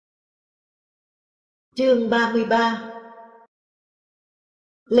Chương 33.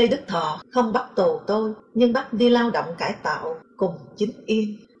 Lê Đức Thọ không bắt tù tôi, nhưng bắt đi lao động cải tạo cùng Chính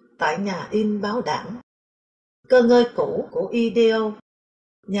Yên tại nhà in báo Đảng, cơ ngơi cũ của IDEO,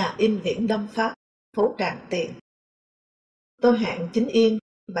 nhà in Viễn Đông Pháp, phố Tràng Tiền. Tôi hẹn Chính Yên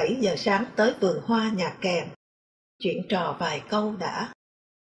 7 giờ sáng tới vườn hoa nhà kèn, chuyện trò vài câu đã.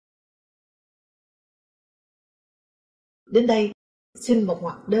 Đến đây, xin một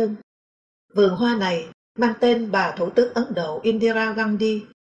ngoặc đơn. Vườn hoa này mang tên bà Thủ tướng Ấn Độ Indira Gandhi,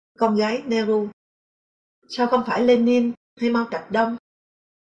 con gái Nehru. Sao không phải Lenin hay Mao Trạch Đông?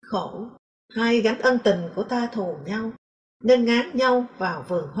 Khổ, hai gánh ân tình của ta thù nhau, nên ngán nhau vào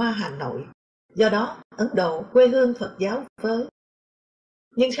vườn hoa Hà Nội. Do đó, Ấn Độ quê hương Phật giáo với.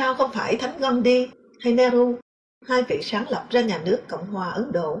 Nhưng sao không phải Thánh Gandhi hay Nehru, hai vị sáng lập ra nhà nước Cộng hòa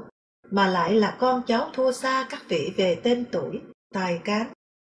Ấn Độ, mà lại là con cháu thua xa các vị về tên tuổi, tài cán?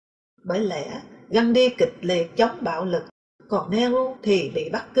 Bởi lẽ Gandhi kịch liệt chống bạo lực, còn Nehru thì bị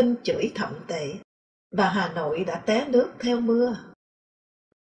Bắc Kinh chửi thậm tệ, và Hà Nội đã té nước theo mưa.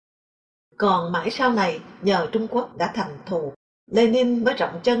 Còn mãi sau này, nhờ Trung Quốc đã thành thù, Lenin mới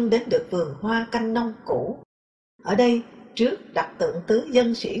rộng chân đến được vườn hoa canh nông cũ. Ở đây, trước đặt tượng tứ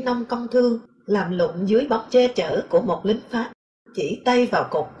dân sĩ nông công thương, làm lụng dưới bóng che chở của một lính Pháp, chỉ tay vào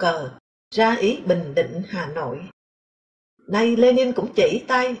cột cờ, ra ý bình định Hà Nội. Nay Lenin cũng chỉ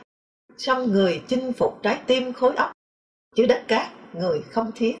tay, song người chinh phục trái tim khối óc, chứ đất cát người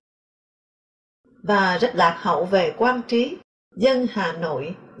không thiết. Và rất lạc hậu về quan trí, dân Hà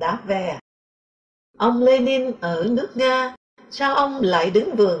Nội đã về. Ông Lenin ở nước Nga, sao ông lại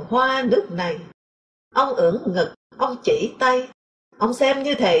đứng vườn hoa nước này? Ông ưỡn ngực, ông chỉ tay, ông xem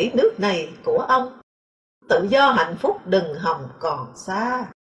như thể nước này của ông. Tự do hạnh phúc đừng hòng còn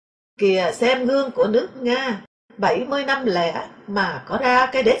xa. Kìa xem gương của nước Nga, 70 năm lẻ mà có ra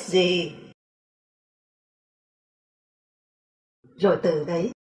cái đét gì. Rồi từ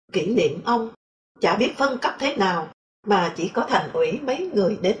đấy, kỷ niệm ông, chả biết phân cấp thế nào, mà chỉ có thành ủy mấy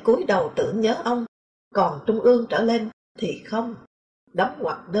người đến cúi đầu tưởng nhớ ông, còn trung ương trở lên thì không, đóng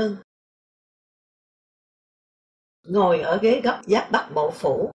ngoặc đơn. Ngồi ở ghế góc giáp Bắc Bộ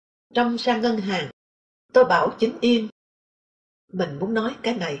Phủ, trong sang ngân hàng, tôi bảo Chính Yên, mình muốn nói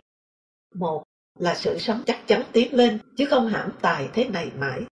cái này. Một là sự sống chắc chắn tiến lên, chứ không hãm tài thế này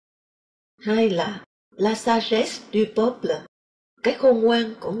mãi. Hai là la sagesse du peuple, cái khôn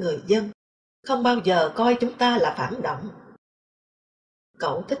ngoan của người dân, không bao giờ coi chúng ta là phản động.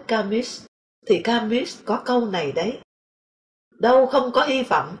 Cậu thích Camus, thì Camus có câu này đấy. Đâu không có hy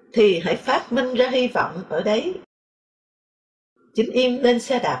vọng thì hãy phát minh ra hy vọng ở đấy. Chính Yên lên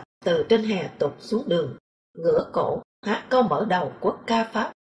xe đạp từ trên hè tụt xuống đường, ngửa cổ hát câu mở đầu quốc ca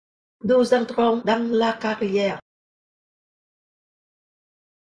Pháp, Nous entrons dans la carrière.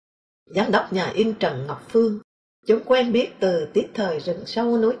 Giám đốc nhà in Trần Ngọc Phương, chúng quen biết từ tiết thời rừng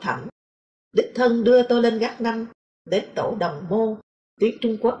sâu núi thẳm, đích thân đưa tôi lên gác năm, đến tổ đồng mô, tiếng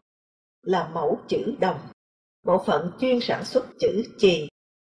Trung Quốc, là mẫu chữ đồng, bộ phận chuyên sản xuất chữ chì.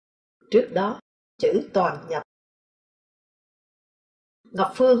 Trước đó, chữ toàn nhập.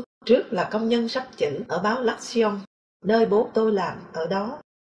 Ngọc Phương trước là công nhân sắp chữ ở báo L'Action, nơi bố tôi làm ở đó.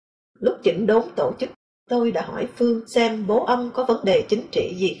 Lúc chỉnh đốn tổ chức, tôi đã hỏi Phương xem bố ông có vấn đề chính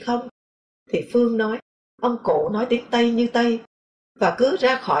trị gì không. Thì Phương nói, ông cụ nói tiếng Tây như Tây, và cứ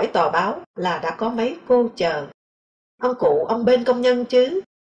ra khỏi tòa báo là đã có mấy cô chờ. Ông cụ ông bên công nhân chứ?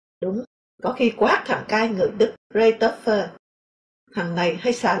 Đúng, có khi quát thằng cai người Đức Reithofer. Thằng này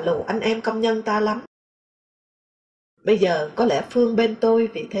hay xà lù anh em công nhân ta lắm. Bây giờ có lẽ Phương bên tôi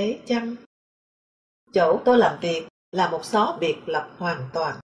vì thế chăng? Chỗ tôi làm việc là một xó biệt lập hoàn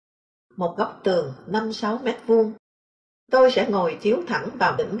toàn. Một góc tường 5-6 mét vuông. Tôi sẽ ngồi chiếu thẳng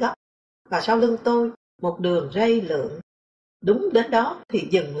vào đỉnh góc, và sau lưng tôi một đường ray lượn. Đúng đến đó thì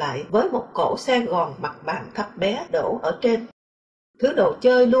dừng lại với một cỗ xe gòn mặt bàn thấp bé đổ ở trên. Thứ đồ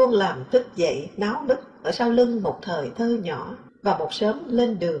chơi luôn làm thức dậy náo nức ở sau lưng một thời thơ nhỏ và một sớm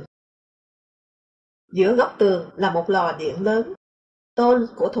lên đường. Giữa góc tường là một lò điện lớn, tôn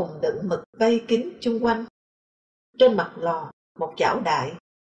của thùng đựng mực vây kín chung quanh. Trên mặt lò một chảo đại,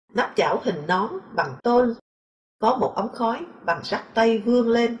 nắp chảo hình nón bằng tôn, có một ống khói bằng sắt tay vươn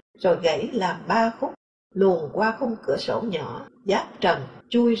lên rồi gãy làm 3 khúc, luồn qua khung cửa sổ nhỏ, giáp trần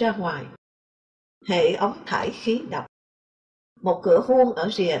chui ra ngoài. Hệ ống thải khí độc. Một cửa vuông ở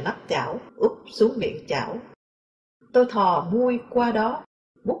rìa nắp chảo úp xuống miệng chảo. Tôi thò mui qua đó,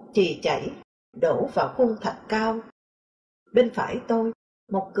 múc chì chảy, đổ vào khung thạch cao. Bên phải tôi,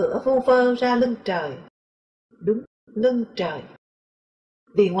 một cửa vu vơ ra lưng trời. Đúng, lưng trời.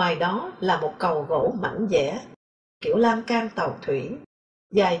 Vì ngoài đó là một cầu gỗ mảnh dẻ, kiểu lan can tàu thủy,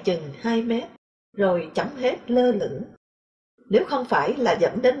 dài chừng 2 mét, rồi chấm hết lơ lửng, nếu không phải là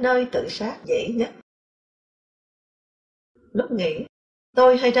dẫn đến nơi tự sát dễ nhất. Lúc nghỉ,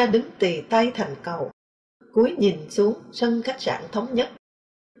 tôi hay ra đứng tì tay thành cầu, cúi nhìn xuống sân khách sạn Thống Nhất.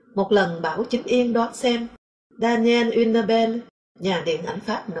 Một lần Bảo Chính Yên đoán xem Daniel Hunebelle, nhà điện ảnh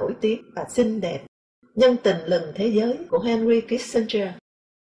Pháp nổi tiếng và xinh đẹp, nhân tình lừng thế giới của Henry Kissinger,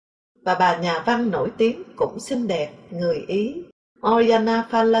 và bà nhà văn nổi tiếng cũng xinh đẹp người Ý Oriana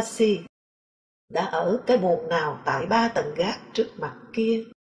Fallaci đã ở cái buồng nào tại 3 tầng gác trước mặt kia.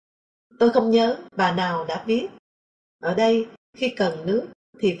 Tôi không nhớ bà nào đã viết: ở đây khi cần nước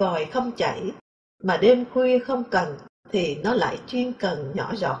thì vòi không chảy, mà đêm khuya không cần thì nó lại chuyên cần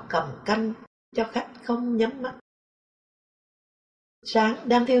nhỏ giọt cầm canh cho khách không nhắm mắt. Sáng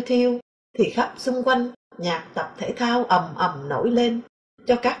đang thiêu thiêu thì khắp xung quanh nhạc tập thể thao ầm ầm nổi lên,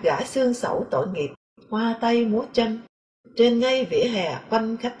 cho các gã xương xẩu tội nghiệp hoa tay múa chân trên ngay vỉa hè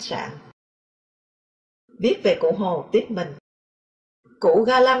quanh khách sạn. Viết về cụ Hồ tiếp mình. Cụ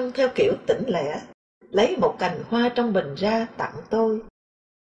ga lăng theo kiểu tỉnh lẻ, lấy một cành hoa trong bình ra tặng tôi.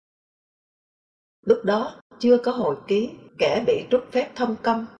 Lúc đó chưa có hồi ký kẻ bị trút phép thông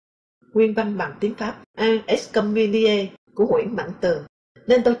công, nguyên văn bằng tiếng Pháp Un excommunié của Nguyễn Mạnh Tường,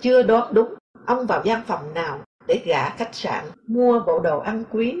 nên tôi chưa đoán đúng ông vào gian phòng nào để gả khách sạn mua bộ đồ ăn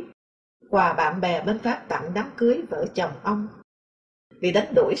quý, quà bạn bè bên Pháp tặng đám cưới vợ chồng ông. Vì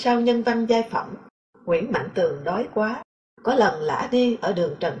đánh đuổi sau nhân văn giai phẩm, Nguyễn Mạnh Tường đói quá, có lần lả đi ở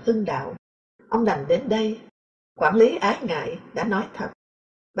đường Trần Hưng Đạo. Ông đành đến đây. Quản lý ái ngại đã nói thật: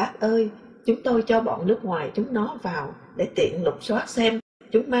 bác ơi, chúng tôi cho bọn nước ngoài chúng nó vào để tiện lục soát xem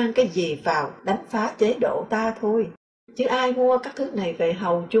chúng mang cái gì vào đánh phá chế độ ta thôi, chứ ai mua các thứ này về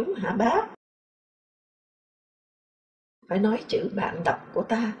hầu chúng hả bác? Phải nói chữ bạn đọc của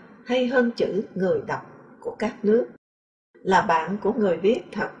ta hay hơn chữ người đọc của các nước. Là bạn của người viết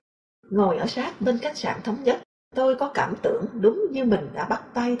thật, ngồi ở sát bên khách sạn Thống Nhất, tôi có cảm tưởng đúng như mình đã bắt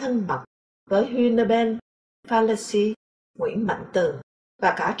tay thân mật với Hunebelle, Fallaci, Nguyễn Mạnh Tường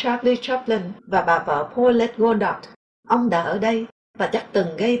và cả Charlie Chaplin và bà vợ Paulette Goddard. Ông đã ở đây và chắc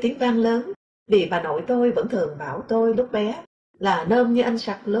từng gây tiếng vang lớn, vì bà nội tôi vẫn thường bảo tôi lúc bé là nôm như anh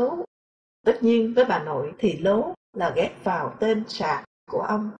Sạc Lố. Tất nhiên với bà nội thì Lố là ghép vào tên Sạc của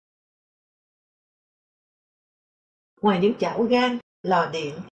ông. Ngoài những chảo gang, lò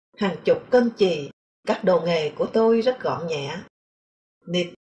điện, hàng chục cân chì, các đồ nghề của tôi rất gọn nhẹ.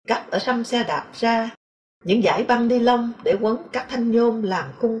 Nịt cắt ở săm xe đạp ra, những dải băng ni lông để quấn các thanh nhôm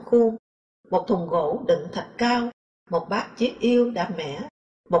làm khung khuôn, một thùng gỗ đựng thạch cao, một bát chiết yêu đã mẻ,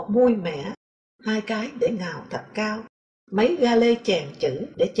 một muôi mẻ, 2 cái để ngào thạch cao, mấy ga lê chèn chữ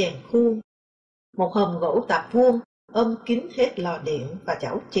để chèn khuôn, một hòm gỗ tạp vuông ôm kín hết lò điện và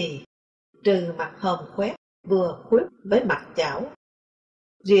chảo chì, trừ mặt hòm khoét vừa khuất với mặt chảo.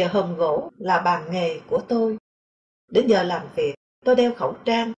 Rìa hòm gỗ là bàn nghề của tôi. Đến giờ làm việc, tôi đeo khẩu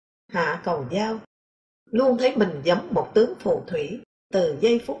trang, hạ cầu dao, luôn thấy mình giống một tướng phù thủy từ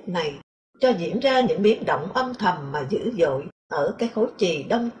giây phút này cho diễn ra những biến động âm thầm mà dữ dội ở cái khối chì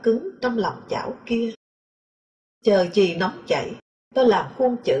đông cứng trong lòng chảo kia. Chờ chì nóng chảy, tôi làm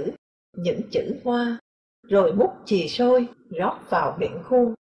khuôn chữ, những chữ hoa, rồi múc chì sôi rót vào miệng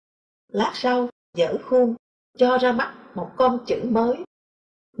khuôn. Lát sau, dở khuôn, cho ra mắt một con chữ mới.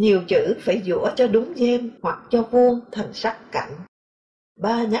 Nhiều chữ phải giũa cho đúng gem hoặc cho vuông thành sắc cạnh.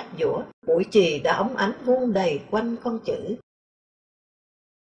 3 nhát giũa, bụi chì đã óng ánh vuông đầy quanh con chữ.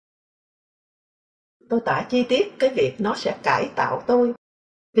 Tôi tả chi tiết cái việc nó sẽ cải tạo tôi,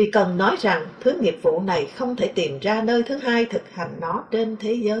 vì cần nói rằng thứ nghiệp vụ này không thể tìm ra nơi thứ hai thực hành nó trên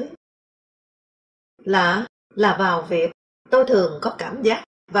thế giới. Lạ là vào việc, tôi thường có cảm giác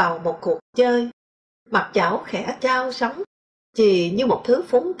vào một cuộc chơi. Mặt chảo khẽ trao sóng, chì như một thứ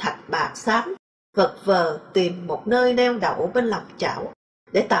phúng thạch bạc xám, vật vờ tìm một nơi neo đậu bên lòng chảo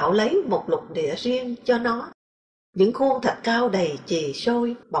để tạo lấy một lục địa riêng cho nó. Những khuôn thạch cao đầy chì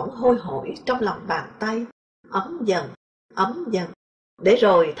sôi bỗng hôi hổi trong lòng bàn tay, ấm dần, để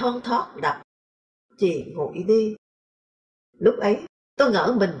rồi thon thót đập, chì nguội đi. Lúc ấy, tôi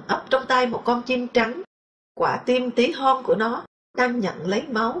ngỡ mình ấp trong tay một con chim trắng, quả tim tí hon của nó đang nhận lấy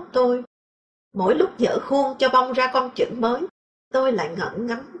máu tôi. Mỗi lúc dở khuôn cho bong ra con chữ mới, tôi lại ngẩn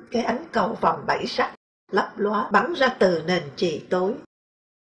ngắm cái ánh cầu vòng 7 sắc lấp lóa bắn ra từ nền chì tối,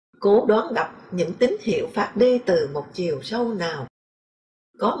 cố đoán đọc những tín hiệu phát đi từ một chiều sâu nào.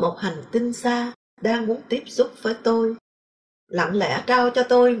 Có một hành tinh xa đang muốn tiếp xúc với tôi, lặng lẽ trao cho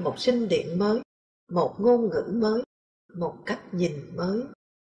tôi một sinh điện mới, một ngôn ngữ mới, một cách nhìn mới.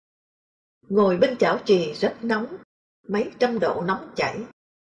 Ngồi bên chảo chì rất nóng, mấy trăm độ nóng chảy.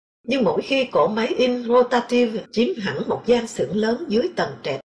 Nhưng mỗi khi cỗ máy in rotative chiếm hẳn một gian xưởng lớn dưới tầng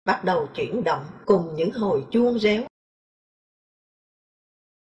trệt bắt đầu chuyển động cùng những hồi chuông réo.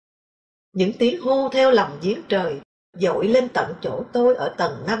 Những tiếng hô theo lòng giếng trời dội lên tận chỗ tôi ở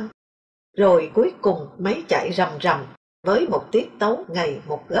tầng 5, rồi cuối cùng máy chạy rầm rầm với một tiết tấu ngày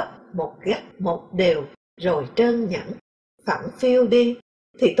một gấp, một gắt, một đều, rồi trơn nhẵn, phẳng phiu đi,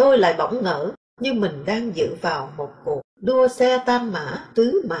 thì tôi lại bỗng ngỡ như mình đang dự vào một cuộc đua xe tam mã,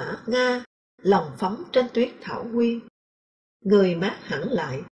 tứ mã, Nga, lòng phóng trên tuyết thảo nguyên. Người mát hẳn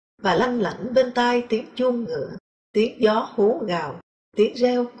lại, và lanh lảnh bên tai tiếng chuông ngựa, tiếng gió hú gào, tiếng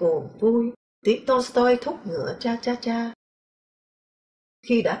reo cuồng vui, tiếng Tolstoy thúc ngựa cha cha cha.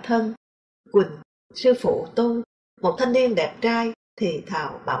 Khi đã thân, Quỳnh, sư phụ tôi, một thanh niên đẹp trai, thì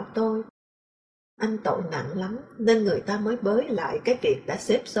thào bảo tôi: anh tội nặng lắm, nên người ta mới bới lại cái việc đã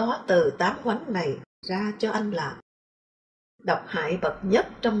xếp xó từ 8 khoánh này ra cho anh làm. Độc hại bậc nhất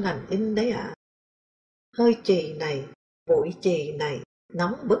trong ngành in đấy ạ. Hơi chì này, bụi chì này,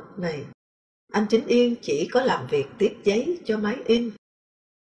 nóng bức này, anh Chính Yên chỉ có làm việc tiếp giấy cho máy in.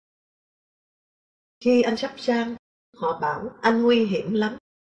 Khi anh sắp sang, họ bảo anh nguy hiểm lắm,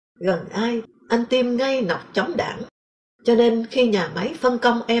 gần ai anh tiêm ngay nọc chống đảng. Cho nên khi nhà máy phân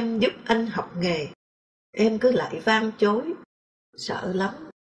công em giúp anh học nghề, em cứ lại van chối, sợ lắm.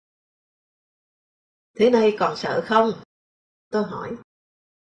 Thế này còn sợ không? Tôi hỏi.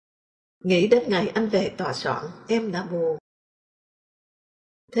 Nghĩ đến ngày anh về tòa soạn, em đã buồn.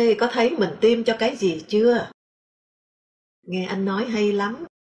 Thế có thấy mình tiêm cho cái gì chưa? Nghe anh nói hay lắm,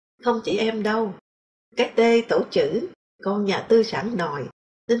 không chỉ em đâu. Cái T tổ chữ, con nhà tư sản đòi,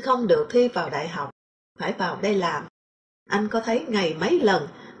 nên không được thi vào đại học, phải vào đây làm. Anh có thấy ngày mấy lần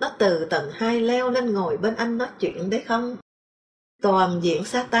nó từ tầng 2 leo lên ngồi bên anh nói chuyện đấy không? Toàn diện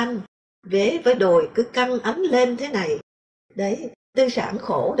Satan, vế với đồi cứ căng ánh lên thế này. Đấy, tư sản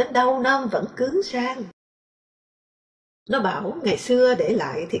khổ đến đâu nó vẫn cứ sang. Nó bảo ngày xưa để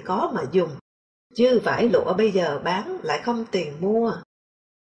lại thì có mà dùng, chứ vải lụa bây giờ bán lại không tiền mua.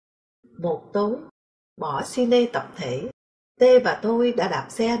 Một tối, bỏ cine tập thể, T và tôi đã đạp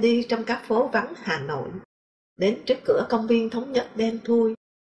xe đi trong các phố vắng Hà Nội. Đến trước cửa công viên Thống Nhất đen thui.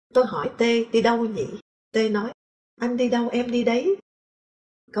 Tôi hỏi T đi đâu nhỉ? T nói, anh đi đâu em đi đấy.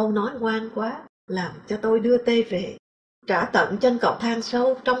 Câu nói ngoan quá, làm cho tôi đưa T về, trả tận chân cầu thang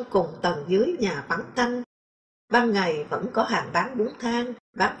sâu trong cùng tầng dưới nhà vắng tanh. Ban ngày vẫn có hàng bán bún thang,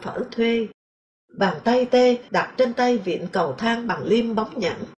 bán phở thuê. Bàn tay T đặt trên tay vịn cầu thang bằng liêm bóng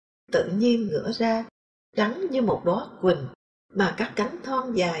nhẵn, tự nhiên ngửa ra, trắng như một đóa quỳnh, mà các cánh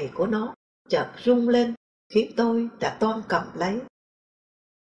thon dài của nó chợt rung lên, khiến tôi đã toan cầm lấy.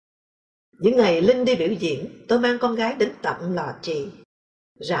 Những ngày Linh đi biểu diễn, tôi mang con gái đến tận Lò Chì,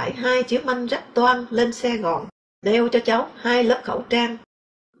 rải 2 chiếu manh rách toan lên xe gòn, đeo cho cháu 2 lớp khẩu trang,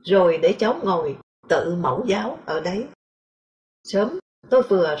 rồi để cháu ngồi tự mẫu giáo ở đấy. Sớm, tôi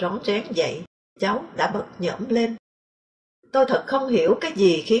vừa rón rén dậy, cháu đã bật nhổm lên. Tôi thật không hiểu cái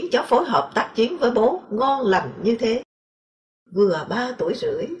gì khiến cháu phối hợp tác chiến với bố ngon lành như thế. Vừa 3 tuổi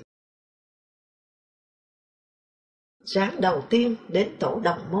rưỡi. Sáng đầu tiên đến tổ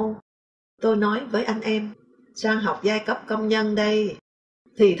Đồng Môn, tôi nói với anh em, sang học giai cấp công nhân đây.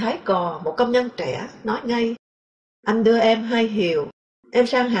 Thì thấy cò một công nhân trẻ nói ngay, anh đưa em 2 hiệu, em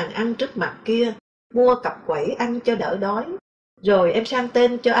sang hàng ăn trước mặt kia, mua cặp quẩy ăn cho đỡ đói, rồi em sang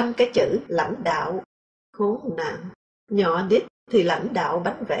tên cho anh cái chữ lãnh đạo. Khốn nạn, nhỏ đít thì lãnh đạo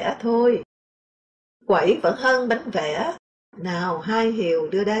bánh vẽ thôi. Quẩy vẫn hơn bánh vẽ. Nào 2 hiệu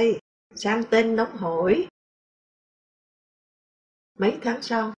đưa đây, sang tên nóng hổi. Mấy tháng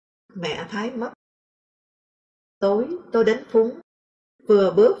sau, mẹ Thái mất. Tối tôi đến Phúng,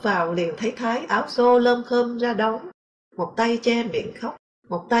 vừa bước vào liền thấy Thái áo xô lơm khơm ra đón, một tay che miệng khóc,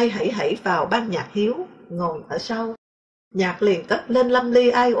 một tay hãy hãy vào ban nhạc Hiếu, ngồi ở sau. Nhạc liền cất lên lâm ly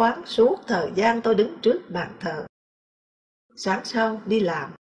ai oán suốt thời gian tôi đứng trước bàn thờ. Sáng sau đi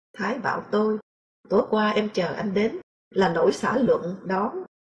làm, Thái bảo tôi, tối qua em chờ anh đến, là nỗi xã luận đón.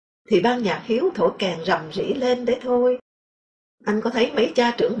 Thì ban nhạc Hiếu thổi kèn rầm rĩ lên đấy thôi. Anh có thấy mấy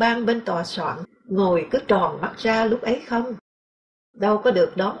cha trưởng ban bên tòa soạn ngồi cứ tròn mắt ra lúc ấy không? Đâu có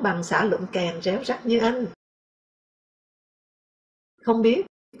được đón bằng xã luận kèn réo rắt như anh. Không biết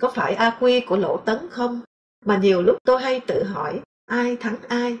có phải A Quy của Lỗ Tấn không, mà nhiều lúc tôi hay tự hỏi ai thắng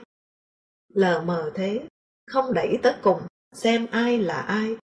ai. Lờ mờ thế, không đẩy tới cùng xem ai là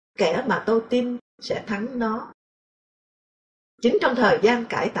ai, kẻ mà tôi tin sẽ thắng nó. Chính trong thời gian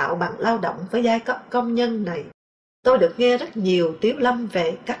cải tạo bằng lao động với giai cấp công nhân này, tôi được nghe rất nhiều tiếu lâm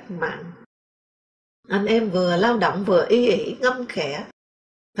về cách mạng. Anh em vừa lao động vừa y ỉ ngâm khẽ,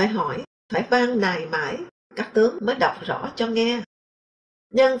 phải hỏi, phải van nài mãi, các tướng mới đọc rõ cho nghe.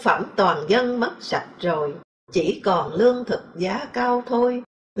 Nhân phẩm toàn dân mất sạch rồi, chỉ còn lương thực giá cao thôi,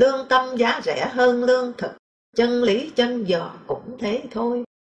 Lương tâm giá rẻ hơn lương thực, chân lý chân giò cũng thế thôi.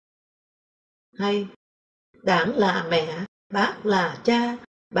 Hay, Đảng là mẹ, bác là cha,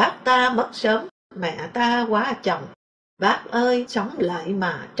 bác ta mất sớm, mẹ ta quá chồng. Bác ơi sống lại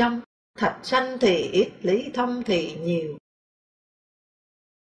mà trong, thạch sanh thì ít, lý thông thì nhiều.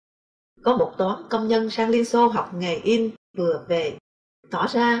 Có một toán công nhân sang Liên Xô học nghề in vừa về, tỏ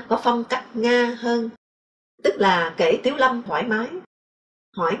ra có phong cách Nga hơn, tức là kể Tiếu Lâm thoải mái.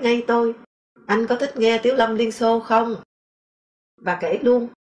 Hỏi ngay tôi, anh có thích nghe Tiếu Lâm Liên Xô không? Và kể luôn,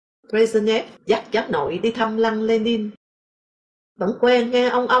 Brezhnev dắt cháu nội đi thăm lăng Lenin. Vẫn quen nghe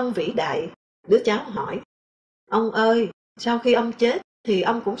ông vĩ đại, đứa cháu hỏi, ông ơi, sau khi ông chết thì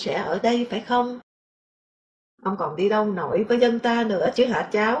ông cũng sẽ ở đây phải không? Ông còn đi đâu nổi với dân ta nữa chứ hả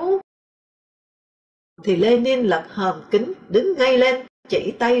cháu? Thì Lenin lật hòm kính, đứng ngay lên,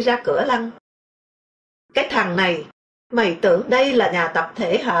 chỉ tay ra cửa lăng. Cái thằng này, mày tưởng đây là nhà tập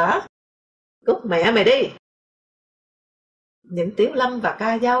thể hả? Cút mẹ mày đi! Những Tiếu Lâm và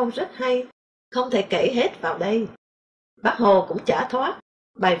ca dao rất hay, không thể kể hết vào đây. Bác Hồ cũng chả thoát,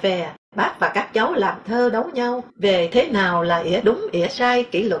 bài về, bác và các cháu làm thơ đấu nhau về thế nào là ỉa đúng ỉa sai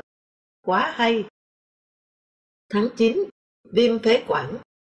kỷ luật. Quá hay! Tháng 9, viêm phế quản,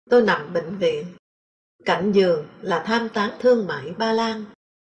 tôi nằm bệnh viện. Cạnh giường là tham tán thương mại Ba Lan.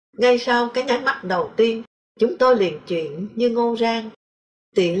 Ngay sau cái nháy mắt đầu tiên, chúng tôi liền chuyện như ngô rang.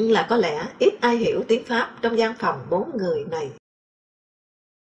 Tiện là có lẽ ít ai hiểu tiếng Pháp trong gian phòng 4 người này.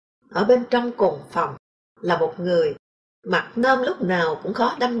 Ở bên trong cùng phòng là một người, mặt nôm lúc nào cũng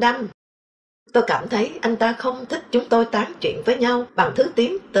khó đăm đăm. Tôi cảm thấy anh ta không thích chúng tôi tán chuyện với nhau bằng thứ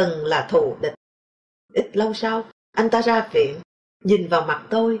tiếng từng là thù địch. Ít lâu sau, anh ta ra viện, nhìn vào mặt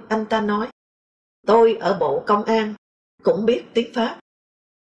tôi, anh ta nói, tôi ở Bộ Công an, cũng biết tiếng Pháp.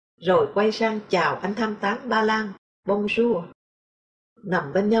 Rồi quay sang chào anh tham tán Ba Lan, bonjour.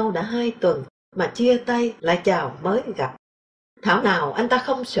 Nằm bên nhau đã 2 tuần, mà chia tay lại chào mới gặp. Thảo nào anh ta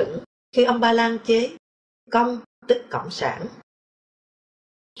không sững khi ông Ba Lan chế, công tức cộng sản.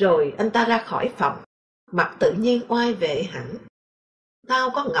 Rồi anh ta ra khỏi phòng, mặt tự nhiên oai vệ hẳn. Tao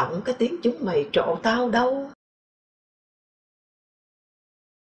có ngọng cái tiếng chúng mày trộ tao đâu.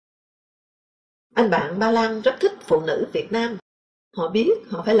 Anh bạn Ba Lan rất thích phụ nữ Việt Nam. Họ biết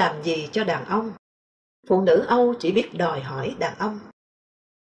họ phải làm gì cho đàn ông. Phụ nữ Âu chỉ biết đòi hỏi đàn ông.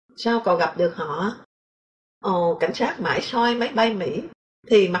 Sao cậu gặp được họ? Ồ, cảnh sát mãi soi máy bay Mỹ,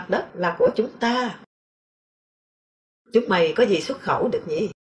 thì mặt đất là của chúng ta. Chúng mày có gì xuất khẩu được nhỉ?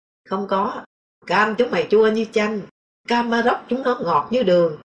 Không có. Cam chúng mày chua như chanh. Cam Maroc chúng nó ngọt như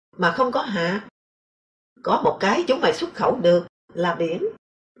đường, mà không có hạt. Có một cái chúng mày xuất khẩu được là biển,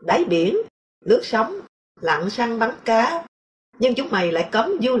 đáy biển, nước sống, lặn săn bắn cá. Nhưng chúng mày lại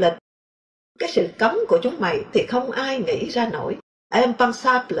cấm du lịch. Cái sự cấm của chúng mày thì không ai nghĩ ra nổi.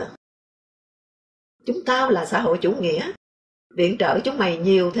 Impensable. Chúng tao là xã hội chủ nghĩa. Viện trợ chúng mày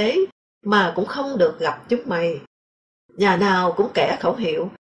nhiều thế, mà cũng không được gặp chúng mày. Nhà nào cũng kẻ khẩu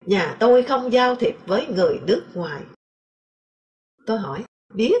hiệu, nhà tôi không giao thiệp với người nước ngoài. Tôi hỏi,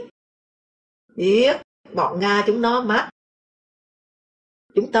 biết? Biết, bọn Nga chúng nó mát.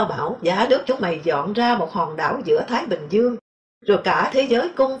 Chúng tao bảo giá nước chúng mày dọn ra một hòn đảo giữa Thái Bình Dương, rồi cả thế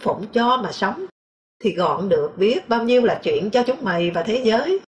giới cung phụng cho mà sống, thì gọn được biết bao nhiêu là chuyện cho chúng mày và thế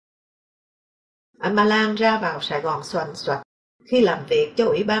giới. Anh Ba Lan ra vào Sài Gòn xoành xoạch khi làm việc cho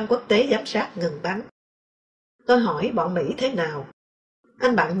Ủy ban Quốc tế Giám sát ngừng bắn. Tôi hỏi bọn Mỹ thế nào.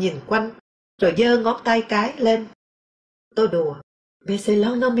 Anh bạn nhìn quanh, rồi giơ ngón tay cái lên. Tôi đùa,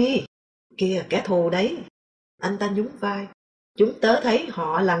 Barcelona, kìa kẻ thù đấy. Anh ta nhún vai, chúng tớ thấy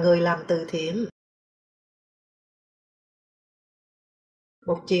họ là người làm từ thiện.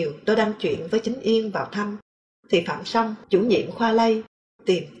 Một chiều tôi đăng chuyện với Chính Yên vào thăm, thì Phạm Song, chủ nhiệm khoa lây,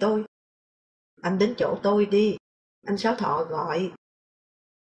 tìm tôi. Anh đến chỗ tôi đi, anh Sáu Thọ gọi.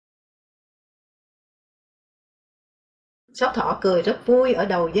 Sáu Thọ cười rất vui ở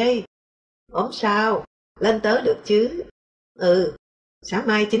đầu dây. Ốm sao, lên tớ được chứ? Ừ, sáng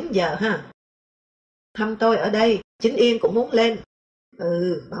mai 9 giờ ha. Thăm tôi ở đây, Chính Yên cũng muốn lên.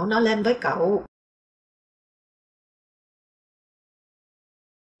 Ừ, bảo nó lên với cậu.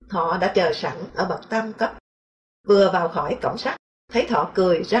 Thọ đã chờ sẵn ở bậc tam cấp. Vừa vào khỏi cổng sắt, thấy Thọ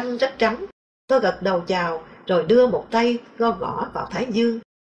cười răng rất trắng. Tôi gật đầu chào, rồi đưa một tay gõ gõ vào thái dương.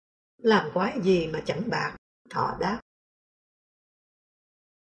 Làm quái gì mà chẳng bạc, Thọ đáp.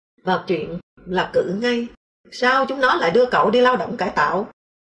 Vào chuyện là cự ngay. Sao chúng nó lại đưa cậu đi lao động cải tạo?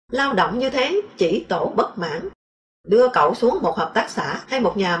 Lao động như thế chỉ tổ bất mãn. Đưa cậu xuống một hợp tác xã hay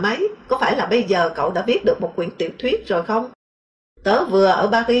một nhà máy, có phải là bây giờ cậu đã viết được một quyển tiểu thuyết rồi không? Tớ vừa ở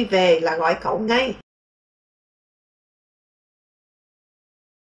Paris về là gọi cậu ngay.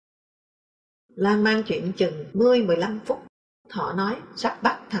 Lan man chuyện chừng 10-15 phút, Thọ nói sắp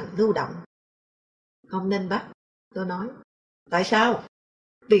bắt thằng Lưu Động. Không nên bắt, tôi nói. Tại sao?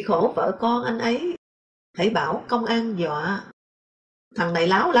 Vì khổ vợ con anh ấy. Hãy bảo công an dọa. Thằng này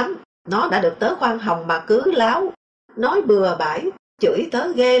láo lắm, nó đã được tớ khoan hồng mà cứ láo, nói bừa bãi, chửi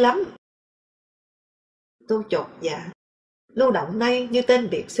tớ ghê lắm. Tôi chột dạ. Lưu Động nay như tên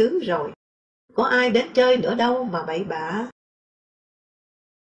biệt xứ rồi, có ai đến chơi nữa đâu mà bậy bạ.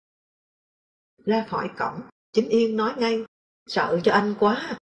 Ra khỏi cổng, Chính Yên nói ngay, sợ cho anh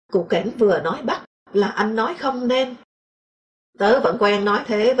quá, cụ Kẻn vừa nói bắt là anh nói không nên. Tớ vẫn quen nói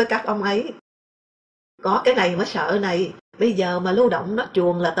thế với các ông ấy. Có cái này mới sợ này, bây giờ mà Lưu Động nó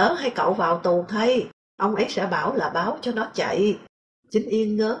chuồn là tớ hay cậu vào tù thay, ông ấy sẽ bảo là báo cho nó chạy. Chính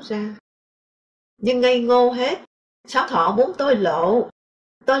Yên ngớ ra. Nhưng ngây ngô hết, Sáu Thọ muốn tôi lộ.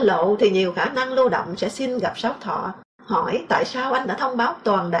 Tôi lộ thì nhiều khả năng Lưu Động sẽ xin gặp Sáu Thọ, hỏi tại sao anh đã thông báo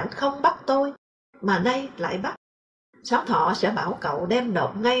toàn đảng không bắt tôi, mà nay lại bắt. Sáu Thọ sẽ bảo cậu đem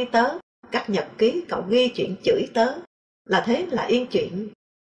nộp ngay tớ, các nhật ký cậu ghi chuyện chửi tớ, là thế là yên chuyện.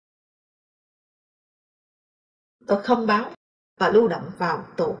 Tôi không báo, và Lưu Động vào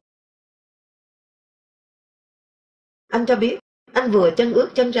tù. Anh cho biết, anh vừa chân ướt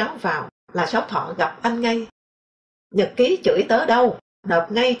chân ráo vào, là Sáu Thọ gặp anh ngay. Nhật ký chửi tớ đâu,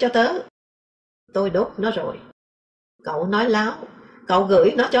 nộp ngay cho tớ. Tôi đốt nó rồi. Cậu nói láo, cậu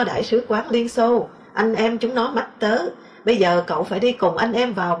gửi nó cho đại sứ quán Liên Xô, anh em chúng nó mách tớ. Bây giờ cậu phải đi cùng anh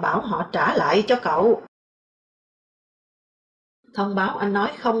em vào bảo họ trả lại cho cậu. Thông báo anh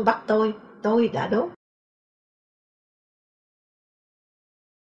nói không bắt tôi đã đốt.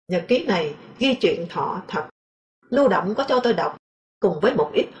 Nhật ký này ghi chuyện Thọ thật. Lưu Động có cho tôi đọc, cùng với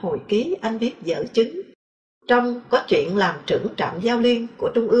một ít hồi ký anh viết dở chứng. Trong có chuyện làm trưởng trạm giao liên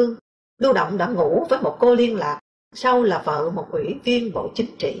của Trung ương, Lưu Động đã ngủ với một cô liên lạc, sau là vợ một ủy viên Bộ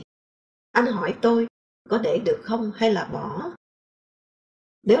Chính trị. Anh hỏi tôi, có để được không hay là bỏ?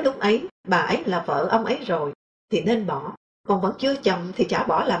 Nếu lúc ấy bà ấy là vợ ông ấy rồi, thì nên bỏ, còn vẫn chưa chồng thì chả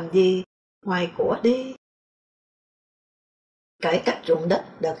bỏ làm gì, hoài của đi. Cải cách ruộng đất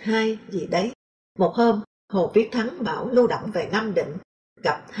đợt 2 gì đấy. Một hôm, Hồ Viết Thắng bảo Lưu Động về Nam Định,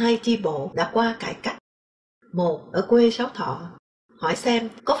 gặp 2 chi bộ đã qua cải cách. Một ở quê Sáu Thọ, hỏi xem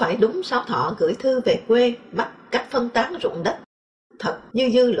có phải đúng Sáu Thọ gửi thư về quê bắt cách phân tán ruộng đất, thật như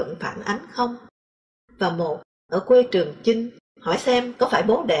dư luận phản ánh không? Và một ở quê Trường Chinh, hỏi xem có phải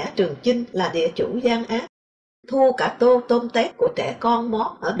bố đẻ Trường Chinh là địa chủ gian ác, thu cả tô tôm tép của trẻ con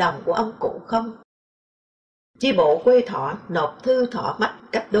mót ở đồng của ông cụ không? Chi bộ quê Thọ nộp thư Thọ mách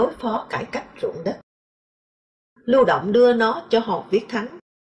cách đối phó cải cách ruộng đất. Lưu Động đưa nó cho Hồ Viết Thắng.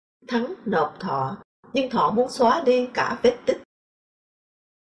 Thắng nộp Thọ, nhưng Thọ muốn xóa đi cả vết tích.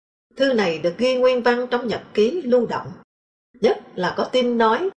 Thư này được ghi nguyên văn trong nhật ký Lưu Động. Nhất là có tin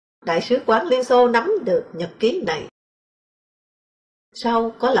nói đại sứ quán Liên Xô nắm được nhật ký này.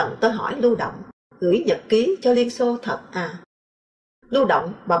 Sau có lần tôi hỏi Lưu Động, gửi nhật ký cho Liên Xô thật à? Lưu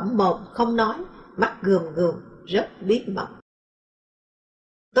Động bậm mồm không nói, mắt gườm gườm, rất bí mật.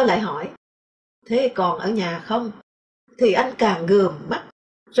 Tôi lại hỏi, thế còn ở nhà không? Thì anh càng gườm mắt,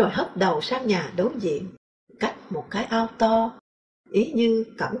 rồi hất đầu sang nhà đối diện, cách một cái ao to, ý như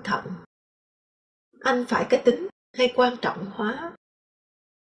cẩn thận. Anh phải cái tính hay quan trọng hóa?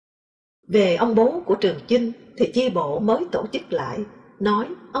 Về ông bố của Trường Chinh thì chi bộ mới tổ chức lại,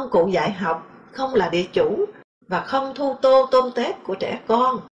 nói ông cụ dạy học, không là địa chủ và không thu tô tôm tép của trẻ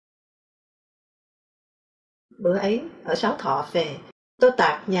con. Bữa ấy ở Sáu Thọ về, tôi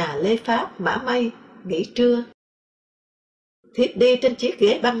tạt nhà Lê Pháp Mã Mây nghỉ trưa. Thiếp đi trên chiếc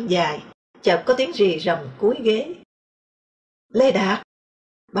ghế băng dài, chợt có tiếng rì rầm cuối ghế. Lê Đạt,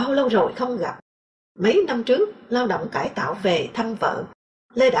 bao lâu rồi không gặp? Mấy năm trước lao động cải tạo về thăm vợ,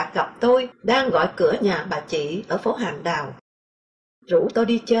 Lê Đạt gặp tôi đang gọi cửa nhà bà chị ở phố Hàng Đào. Rủ tôi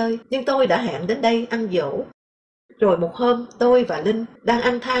đi chơi, nhưng tôi đã hẹn đến đây ăn dỗ. Rồi một hôm tôi và Linh đang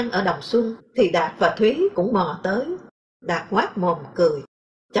ăn than ở Đồng Xuân, thì Đạt và Thúy cũng mò tới. Đạt ngoác mồm cười,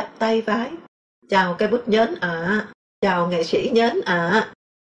 chắp tay vái. Chào cây bút nhến ạ, chào nghệ sĩ nhến ạ.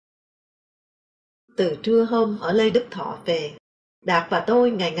 Từ trưa hôm ở Lê Đức Thọ về, Đạt và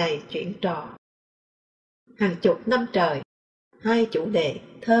tôi ngày ngày chuyện trò. Hàng chục năm trời, 2 chủ đề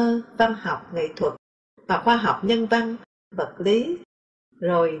thơ, văn học, nghệ thuật và khoa học nhân văn, vật lý,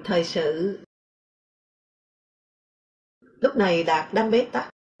 rồi thời sự. Lúc này Đạt đang bế tắc,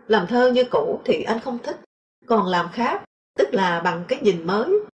 làm thơ như cũ thì anh không thích, còn làm khác, tức là bằng cái nhìn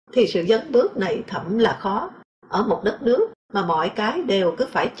mới, thì sự dấn bước này thậm là khó. Ở một đất nước mà mọi cái đều cứ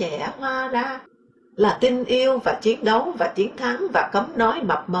phải chẻ hoa ra, là tin yêu và chiến đấu và chiến thắng và cấm nói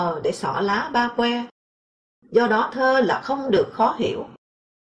mập mờ để xỏ lá ba que. Do đó thơ là không được khó hiểu.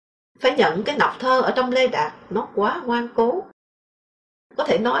 Phải nhận cái nọc thơ ở trong Lê Đạt, nó quá ngoan cố. Có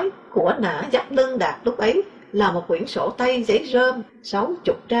thể nói của nã dắt lưng Đạt lúc ấy là một quyển sổ tay giấy rơm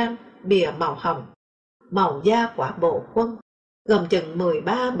 60 trang, bìa màu hồng, màu da quả bộ quân, gồm chừng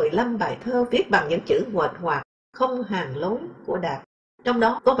 13-15 bài thơ viết bằng những chữ nguệch ngoạc, không hàng lối của Đạt. Trong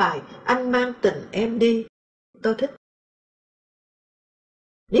đó có bài Anh mang tình em đi, tôi thích.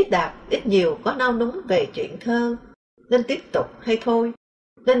 Biết Đạt ít nhiều có nao núng về chuyện thơ, nên tiếp tục hay thôi,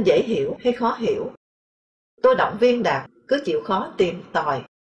 nên dễ hiểu hay khó hiểu. Tôi động viên Đạt cứ chịu khó tìm tòi.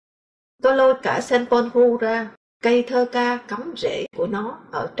 Tôi lôi cả Saint Paul Hu ra, cây thơ ca cắm rễ của nó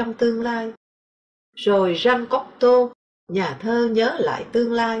ở trong tương lai. Rồi Jean Cocteau, nhà thơ nhớ lại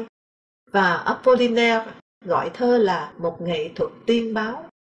tương lai, và Apollinaire gọi thơ là một nghệ thuật tiên báo.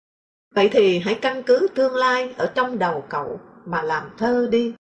 Vậy thì hãy căn cứ tương lai ở trong đầu cậu mà làm thơ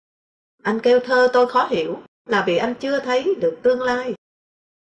đi. Anh kêu thơ tôi khó hiểu là vì anh chưa thấy được tương lai.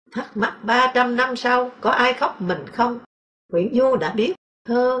 Thắc mắc 300 năm sau có ai khóc mình không? Nguyễn Du đã biết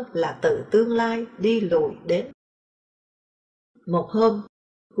thơ là từ tương lai đi lùi đến. Một hôm,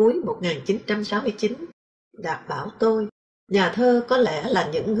 cuối 1969, Đạt bảo tôi, nhà thơ có lẽ là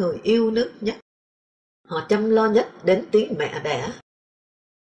những người yêu nước nhất. Họ chăm lo nhất đến tiếng mẹ đẻ.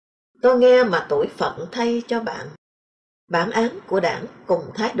 Tôi nghe mà tủi phận thay cho bạn. Bản án của đảng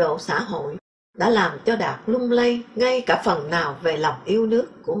cùng thái độ xã hội đã làm cho Đạt lung lay ngay cả phần nào về lòng yêu nước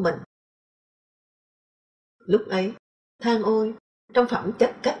của mình. Lúc ấy, than ôi, trong phẩm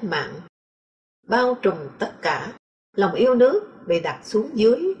chất cách mạng, bao trùm tất cả, lòng yêu nước bị đặt xuống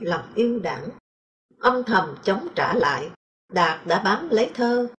dưới lòng yêu đảng. Âm thầm chống trả lại, Đạt đã bám lấy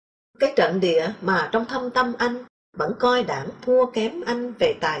thơ, cái trận địa mà trong thâm tâm anh vẫn coi đảng thua kém anh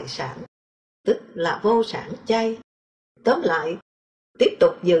về tài sản, tức là vô sản chay. Tóm lại, tiếp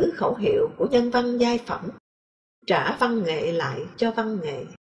tục giữ khẩu hiệu của nhân văn giai phẩm, trả văn nghệ lại cho văn nghệ.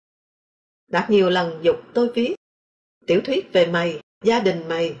 Đạt nhiều lần giục tôi viết tiểu thuyết về mày, gia đình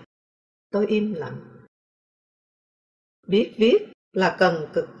mày. Tôi im lặng. Biết viết là cần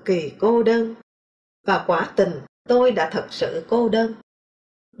cực kỳ cô đơn, và quả tình tôi đã thật sự cô đơn.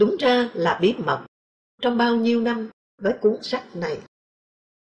 Đúng ra là bí mật trong bao nhiêu năm với cuốn sách này.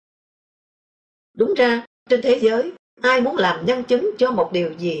 Đúng ra, trên thế giới, ai muốn làm nhân chứng cho một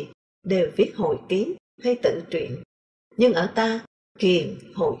điều gì đều viết hồi ký hay tự truyện. Nhưng ở ta,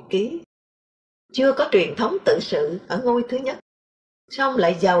 kiêng hồi ký. Chưa có truyền thống tự sự ở ngôi thứ nhất, song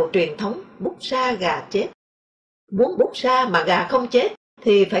lại giàu truyền thống bút sa gà chết. Muốn bút sa mà gà không chết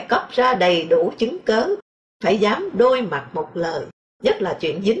thì phải cấp ra đầy đủ chứng cớ, phải dám đôi mặt một lời, nhất là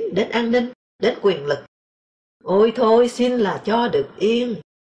chuyện dính đến an ninh, đến quyền lực. Ôi thôi, xin là cho được yên.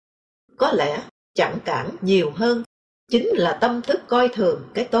 Có lẽ chặn cản nhiều hơn chính là tâm thức coi thường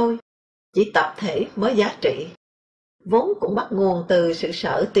cái tôi, chỉ tập thể mới giá trị. Vốn cũng bắt nguồn từ sự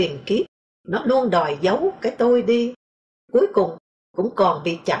sợ tiền kiếp, nó luôn đòi giấu cái tôi đi. Cuối cùng cũng còn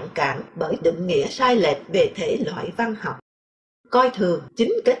bị chặn cản bởi định nghĩa sai lệch về thể loại văn học. Coi thường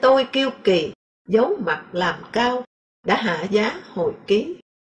chính cái tôi kiêu kỳ, giấu mặt làm cao, đã hạ giá hồi ký.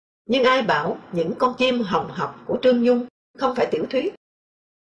 Nhưng ai bảo những con chim hồng học của Trương Nhung không phải tiểu thuyết?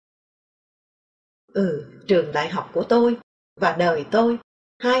 Trường đại học của tôi và đời tôi,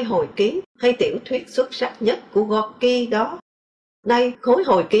 hai hồi ký hay tiểu thuyết xuất sắc nhất của Gorky đó. Nay khối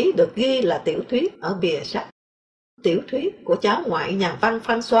hồi ký được ghi là tiểu thuyết ở bìa sách. Tiểu thuyết của cháu ngoại nhà văn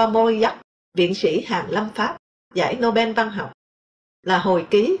François Mauriac, viện sĩ Hàn Lâm Pháp, giải Nobel văn học, là hồi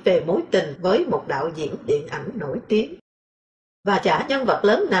ký về mối tình với một đạo diễn điện ảnh nổi tiếng. Và chả nhân vật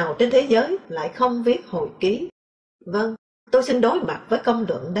lớn nào trên thế giới lại không viết hồi ký. Vâng, tôi xin đối mặt với công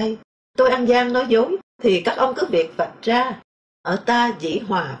luận đây. Tôi ăn gian nói dối, thì các ông cứ việc vạch ra. Ở ta dĩ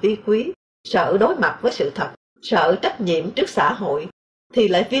hòa vi quý, sợ đối mặt với sự thật, sợ trách nhiệm trước xã hội, thì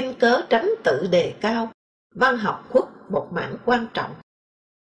lại vin cớ tránh tự đề cao. Văn học khuất một mảng quan trọng.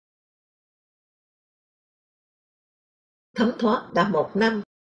 Thấm thoát đã 1 năm,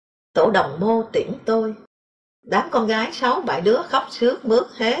 tổ đồng mô tiễn tôi. Đám con gái 6-7 đứa khóc sướt mướt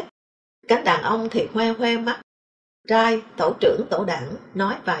hết. Các đàn ông thì hoe hoe mắt. Trai, tổ trưởng tổ đảng,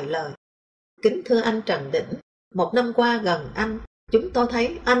 nói vài lời. Kính thưa anh Trần Đỉnh, 1 năm qua gần anh, chúng tôi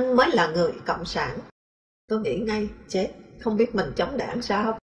thấy anh mới là người cộng sản. Tôi nghĩ ngay, chết, không biết mình chống đảng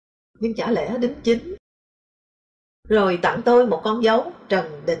sao, nhưng chả lẽ đính chính. Rồi tặng tôi một con dấu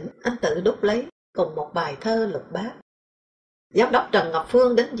Trần Đỉnh, anh tự đúc lấy, cùng một bài thơ lục bát. Giám đốc Trần Ngọc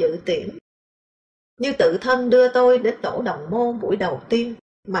Phương đến dự tiễn, như tự thân đưa tôi đến tổ đồng môn buổi đầu tiên,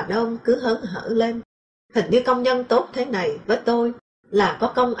 mà nôm cứ hớn hở lên. Hình như công nhân tốt thế này với tôi là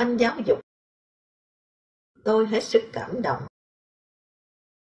có công anh giáo dục. Tôi hết sức cảm động.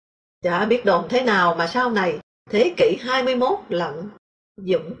 Chả biết đồn thế nào mà sau này, thế kỷ 21 lận,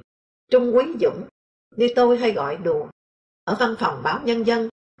 Dũng Trung Quý Dũng, như tôi hay gọi đùa, ở văn phòng báo Nhân dân,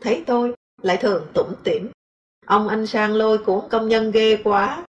 thấy tôi lại thường tủm tỉm. Ông anh sang lôi cuốn công nhân ghê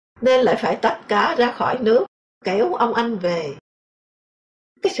quá, nên lại phải tách cá ra khỏi nước, kéo ông anh về.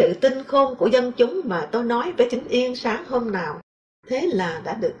 Cái sự tinh khôn của dân chúng mà tôi nói với Chính Yên sáng hôm nào, thế là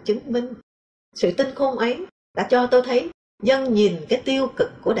đã được chứng minh. Sự tinh khôn ấy đã cho tôi thấy dân nhìn cái tiêu cực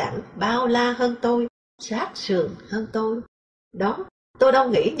của đảng bao la hơn tôi, sát sườn hơn tôi. Đó, tôi đâu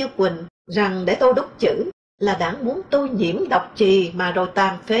nghĩ như Quỳnh rằng để tôi đúc chữ là đảng muốn tôi nhiễm độc chì mà rồi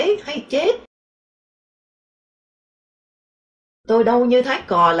tàn phế hay chết. Tôi đâu như Thái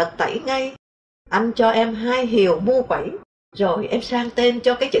Cò lật tẩy ngay. Anh cho em 2 hiều mua quẩy, rồi em sang tên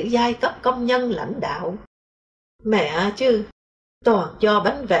cho cái chữ giai cấp công nhân lãnh đạo. Mẹ chứ, toàn cho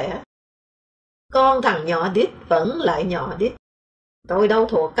bánh vẽ. Con thằng nhỏ đít vẫn lại nhỏ đít. Tôi đâu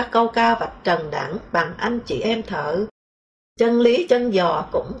thuộc các câu ca vạch trần đảng bằng anh chị em thợ. Chân lý chân giò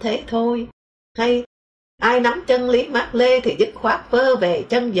cũng thế thôi. Hay ai nắm chân lý Mác Lê thì dứt khoát vơ về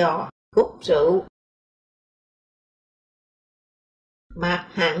chân giò, cút rượu. Mạc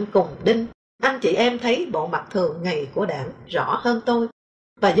Hạng cùng Đinh, anh chị em thấy bộ mặt thường ngày của đảng rõ hơn tôi,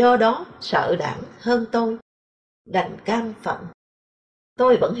 và do đó sợ đảng hơn tôi. Đành cam phận.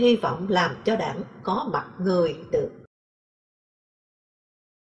 Tôi vẫn hy vọng làm cho đảng có mặt người được.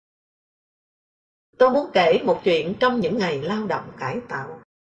 Tôi muốn kể một chuyện trong những ngày lao động cải tạo.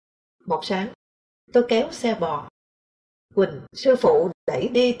 Một sáng, tôi kéo xe bò. Quỳnh, sư phụ đẩy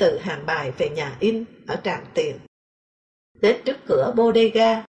đi từ hàng bài về nhà in ở Tràng Tiền. Đến trước cửa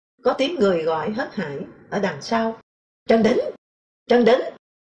bodega, có tiếng người gọi hớt hải ở đằng sau. Trần Đính! Trần Đính!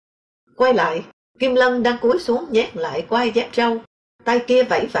 Quay lại, Kim Lân đang cúi xuống nhét lại quai dép râu, tay kia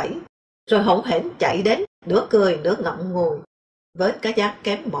vẫy vẫy, rồi hỗn hển chạy đến, nửa cười nửa ngậm ngùi, với cái dáng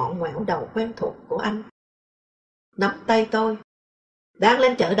kém mọn ngoẹo đầu quen thuộc của anh. Nắm tay tôi. Đang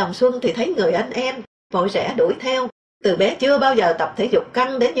lên chợ Đồng Xuân thì thấy người anh em, vội rẽ đuổi theo. Từ bé chưa bao giờ tập thể dục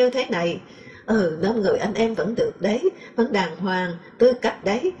căng đến như thế này. Nên người anh em vẫn được đấy, vẫn đàng hoàng, tư cách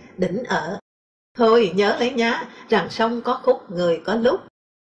đấy, đỉnh ở. Thôi nhớ lấy nhá, rằng sông có khúc người có lúc.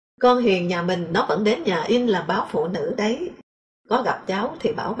 Con Hiền nhà mình nó vẫn đến nhà in làm báo phụ nữ đấy. Có gặp cháu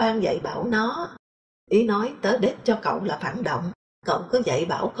thì bảo ban dạy bảo nó. Ý nói tớ đếch cho cậu là phản động, cậu cứ dạy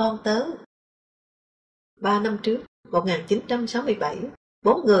bảo con tớ. 3 năm trước, 1967,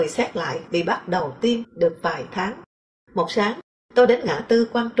 4 người xét lại bị bắt đầu tiên được vài tháng. Một sáng, tôi đến ngã tư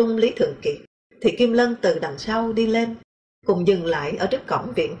Quang Trung Lý Thường Kiệt, thì Kim Lân từ đằng sau đi lên, cùng dừng lại ở trước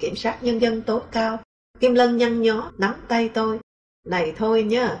cổng Viện Kiểm sát Nhân dân tối cao. Kim Lân nhăn nhó nắm tay tôi. Này thôi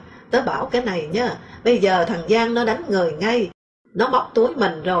nhá, tớ bảo cái này nhá, bây giờ thằng Giang nó đánh người ngay. Nó móc túi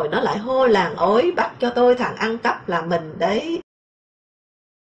mình rồi nó lại hô làng ối bắt cho tôi thằng ăn cắp là mình đấy.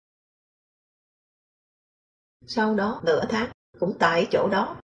 Sau đó nửa tháng, cũng tại chỗ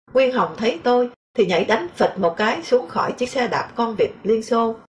đó, Nguyên Hồng thấy tôi thì nhảy đánh phịch một cái xuống khỏi chiếc xe đạp con vịt Liên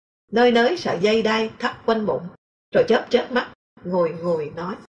Xô, nơi nới sợi dây đai thắt quanh bụng, rồi chớp chớp mắt, ngùi ngùi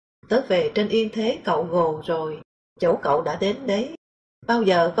nói, tớ về trên yên thế cậu Gồ rồi, chỗ cậu đã đến đấy, bao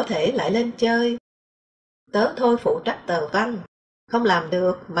giờ có thể lại lên chơi. Tớ thôi phụ trách tờ văn, không làm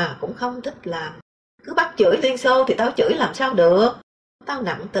được mà cũng không thích làm. Cứ bắt chửi Liên Xô thì tao chửi làm sao được. Tao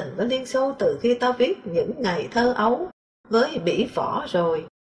nặng tình với Liên Xô từ khi tao viết những ngày thơ ấu với Bỉ Võ rồi.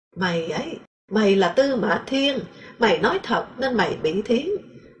 Mày ấy, mày là Tư Mã Thiên, mày nói thật nên mày bị thiến.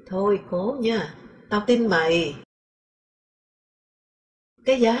 Thôi cố nha, tao tin mày.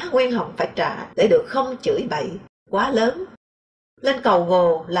 Cái giá Nguyên Hồng phải trả để được không chửi bậy quá lớn. Lên cầu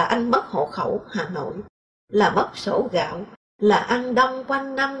Gồ là anh mất hộ khẩu Hà Nội, là mất sổ gạo, là ăn đông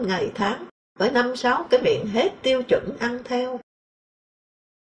quanh năm ngày tháng, với 5-6 cái miệng hết tiêu chuẩn ăn theo.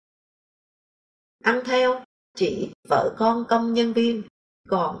 Ăn theo chỉ vợ con công nhân viên,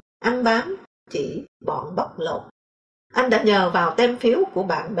 còn ăn bám chỉ bọn bóc lột. Anh đã nhờ vào tem phiếu của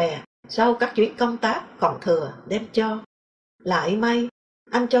bạn bè sau các chuyến công tác còn thừa đem cho. Lại may,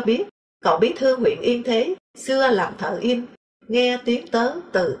 anh cho biết cậu bí thư huyện Yên Thế xưa làm thợ in, nghe tiếng tớ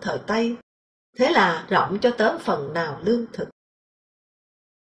từ thời Tây, thế là rộng cho tớ phần nào lương thực.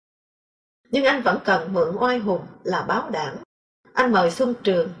 Nhưng anh vẫn cần mượn oai hùng là báo đảng. Anh mời Xuân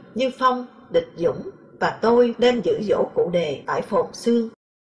Trường, Như Phong, Địch Dũng và tôi lên dự dỗ cụ Đề tại Phồn Xương,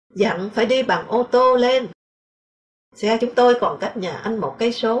 dặn phải đi bằng ô tô lên. Xe chúng tôi còn cách nhà anh 1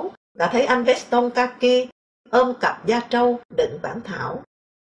 cây số, đã thấy anh veston kaki ôm cặp da trâu đựng bản thảo,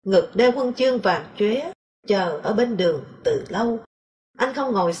 ngực đeo huân chương vàng chóe, chờ ở bên đường từ lâu. Anh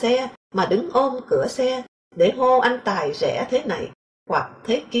không ngồi xe mà đứng ôm cửa xe để hô anh tài rẻ thế này hoặc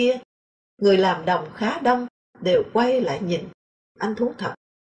thế kia. Người làm đồng khá đông đều quay lại nhìn. Anh thú thật,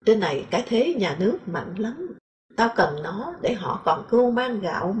 trên này cái thế nhà nước mạnh lắm. Tao cần nó để họ còn cưu mang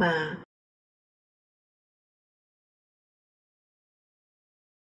gạo mà.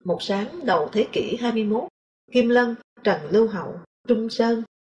 Một sáng đầu thế kỷ 21, Kim Lân, Trần Lưu Hậu, Trung Sơn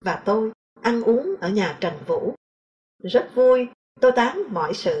và tôi ăn uống ở nhà Trần Vũ. Rất vui, tôi tán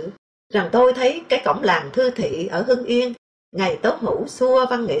mọi sự, rằng tôi thấy cái cổng làng Thư Thị ở Hưng Yên, ngày Tố Hữu xua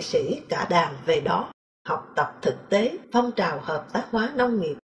văn nghệ sĩ cả đàn về đó, học tập thực tế phong trào hợp tác hóa nông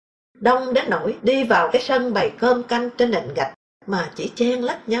nghiệp. Đông đến nỗi đi vào cái sân bày cơm canh trên nền gạch mà chỉ chen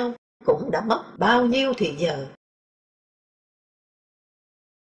lách nhau cũng đã mất bao nhiêu thì giờ.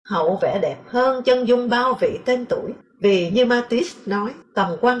 Hậu vẻ đẹp hơn chân dung bao vị tên tuổi, vì như Matisse nói,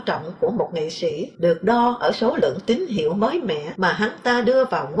 tầm quan trọng của một nghệ sĩ được đo ở số lượng tín hiệu mới mẻ mà hắn ta đưa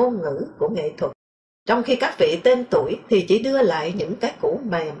vào ngôn ngữ của nghệ thuật, trong khi các vị tên tuổi thì chỉ đưa lại những cái cũ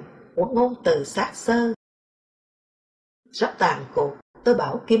mềm của ngôn từ xác xơ. Rất tàn cuộc, tôi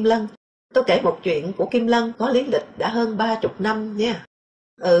bảo Kim Lân, tôi kể một chuyện của Kim Lân có lý lịch đã hơn 30 năm nha.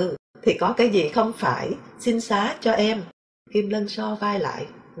 Ừ, thì có cái gì không phải, xin xá cho em. Kim Lân so vai lại,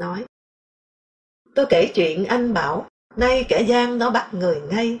 nói. Tôi kể chuyện anh bảo, nay kẻ gian nó bắt người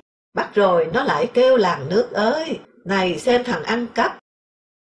ngay, bắt rồi nó lại kêu làng nước ơi, này xem thằng ăn cắp.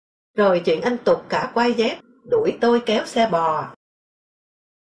 Rồi chuyện anh tục cả quai dép, đuổi tôi kéo xe bò.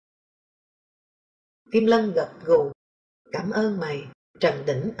 Kim Lân gật gù, cảm ơn mày, Trần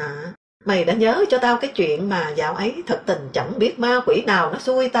Đỉnh ạ. Mày đã nhớ cho tao cái chuyện mà dạo ấy thật tình chẳng biết ma quỷ nào nó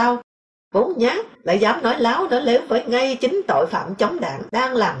xui tao. Vốn nhát, lại dám nói láo nói lếu với ngay chính tội phạm chống đảng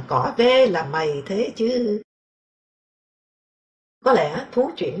đang làm cỏ vê là mày thế chứ. Có lẽ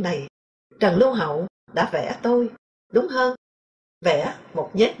thú chuyện này, Trần Lưu Hậu đã vẽ tôi, đúng hơn, vẽ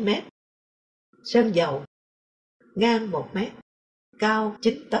một nhết mép, sơn dầu, ngang 1 mét, cao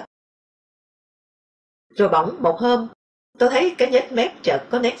 9 tấc. Rồi bỗng một hôm, tôi thấy cái nhếch mép chợt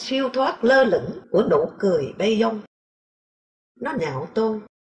có nét siêu thoát lơ lửng của nụ cười bay dông. Nó nhạo tôi.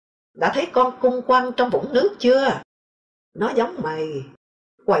 Đã thấy con cung quăng trong vũng nước chưa? Nó giống mày.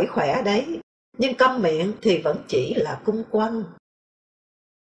 Quậy khỏe đấy, nhưng câm miệng thì vẫn chỉ là cung quăng.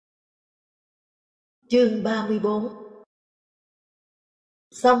 Chương 34.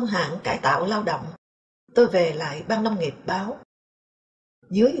 Xong hạn cải tạo lao động, tôi về lại ban nông nghiệp báo.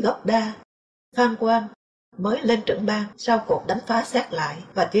 Dưới gốc đa, Phan Quang mới lên trưởng ban sau cuộc đánh phá xét lại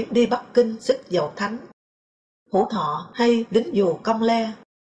và chuyến đi Bắc Kinh sức dầu thánh. Hữu Thọ hay lính dù Công Le,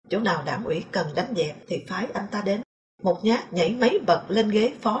 chỗ nào đảng ủy cần đánh dẹp thì phái anh ta đến. Một nhát nhảy mấy bậc lên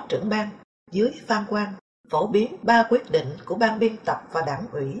ghế phó trưởng ban, dưới Phan Quang, phổ biến 3 quyết định của ban biên tập và đảng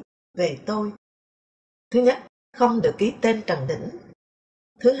ủy về tôi. Thứ nhất, không được ký tên Trần Đỉnh.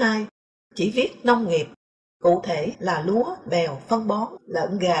 Thứ hai, chỉ viết nông nghiệp, cụ thể là lúa, bèo, phân bón,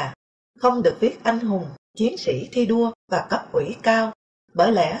 lợn gà, không được viết anh hùng, chiến sĩ thi đua và cấp ủy cao,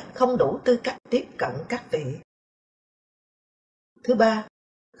 bởi lẽ không đủ tư cách tiếp cận các vị. Thứ ba,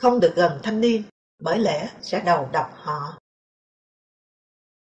 không được gần thanh niên, bởi lẽ sẽ đầu độc họ.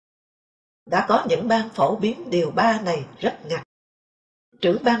 Đã có những ban phổ biến điều 3 này rất ngặt.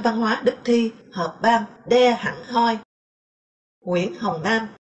 Trưởng ban văn hóa Đức Thi họp ban đe hẳn hoi. Nguyễn Hồng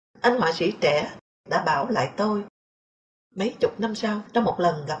Nam, anh họa sĩ trẻ, đã bảo lại tôi. Mấy chục năm sau, trong một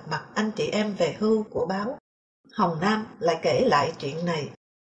lần gặp mặt anh chị em về hưu của báo, Hồng Nam lại kể lại chuyện này.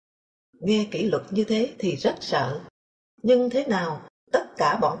 Nghe kỷ luật như thế thì rất sợ. Nhưng thế nào, tất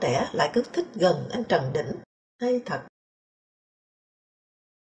cả bọn trẻ lại cứ thích gần anh Trần Đỉnh. Hay thật.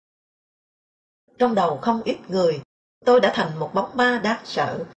 Trong đầu không ít người, tôi đã thành một bóng ma đáng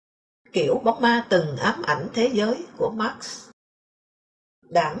sợ, kiểu bóng ma từng ám ảnh thế giới của Marx.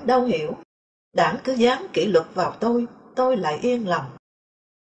 Đảng đâu hiểu, đảng cứ dán kỷ luật vào tôi lại yên lòng.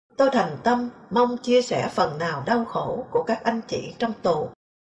 Tôi thành tâm mong chia sẻ phần nào đau khổ của các anh chị trong tù.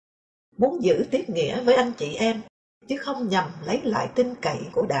 Muốn giữ tiếp nghĩa với anh chị em, chứ không nhằm lấy lại tin cậy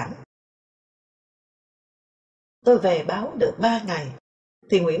của đảng. Tôi về báo được 3 ngày,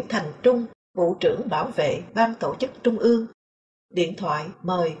 thì Nguyễn Thành Trung, vụ trưởng bảo vệ ban tổ chức trung ương, điện thoại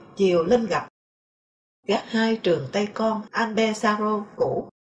mời chiều lên gặp. Gác 2 trường Tây Con Albesaro cũ.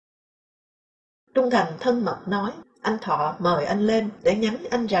 Trung Thành thân mật nói, anh Thọ mời anh lên để nhắn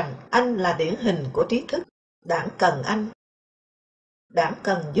anh rằng anh là điển hình của trí thức, đảng cần anh. Đảng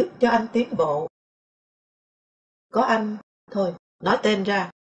cần giúp cho anh tiến bộ. Có anh, thôi, nói tên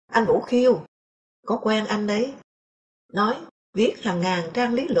ra, anh Vũ Khiêu, có quen anh đấy. Nói, viết hàng ngàn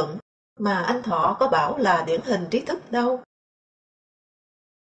trang lý luận, mà anh Thọ có bảo là điển hình trí thức đâu.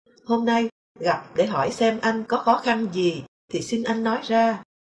 Hôm nay gặp để hỏi xem anh có khó khăn gì thì xin anh nói ra,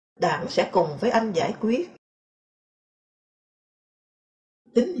 đảng sẽ cùng với anh giải quyết.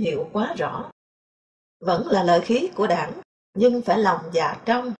 Tín hiệu quá rõ. Vẫn là lợi khí của đảng, nhưng phải lòng dạ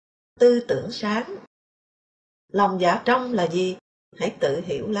trong, tư tưởng sáng. Lòng dạ trong là gì? Hãy tự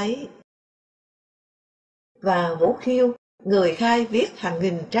hiểu lấy. Và Vũ Khiêu, người khai viết hàng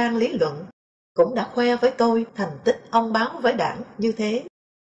nghìn trang lý luận, cũng đã khoe với tôi thành tích ông báo với đảng như thế.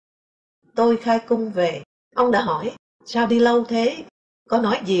 Tôi khai cung về, ông đã hỏi, sao đi lâu thế? Có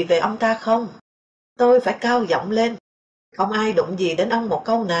nói gì về ông ta không? Tôi phải cao giọng lên, không ai đụng gì đến ông một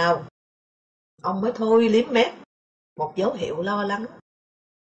câu nào. Ông mới thôi liếm mép, một dấu hiệu lo lắng.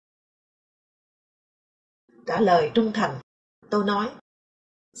 Trả lời trung thành, tôi nói,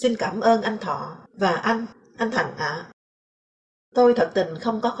 xin cảm ơn anh Thọ và anh Thành ạ. Tôi thật tình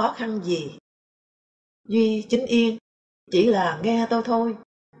không có khó khăn gì. Duy chính yên, chỉ là nghe tôi thôi,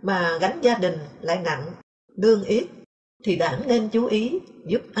 mà gánh gia đình lại nặng, lương ít, thì đảng nên chú ý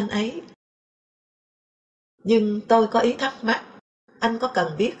giúp anh ấy. Nhưng tôi có ý thắc mắc, anh có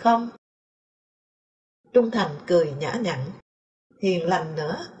cần biết không? Trung Thành cười nhã nhặn, hiền lành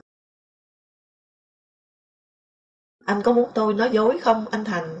nữa. Anh có muốn tôi nói dối không anh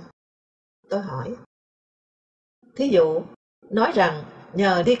Thành? Tôi hỏi. Thí dụ, nói rằng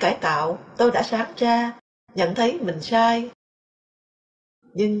nhờ đi cải tạo tôi đã sáng ra, nhận thấy mình sai.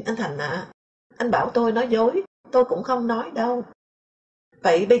 Nhưng anh Thành ạ, anh bảo tôi nói dối, tôi cũng không nói đâu.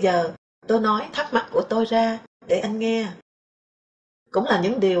 Vậy bây giờ tôi nói thắc mắc của tôi ra để anh nghe. Cũng là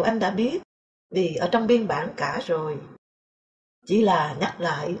những điều anh đã biết, vì ở trong biên bản cả rồi. Chỉ là nhắc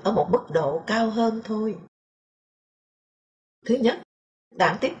lại ở một mức độ cao hơn thôi. Thứ nhất,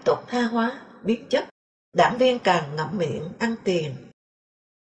 đảng tiếp tục tha hóa, biến chất, đảng viên càng ngậm miệng, ăn tiền.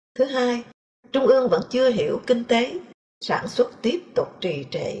 Thứ hai, Trung ương vẫn chưa hiểu kinh tế, sản xuất tiếp tục trì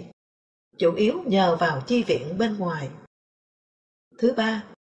trệ, chủ yếu nhờ vào chi viện bên ngoài. Thứ ba,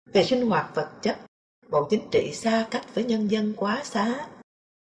 về sinh hoạt vật chất, Bộ Chính trị xa cách với nhân dân quá xá.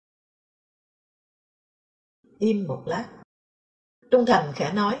 Im một lát. Trung Thành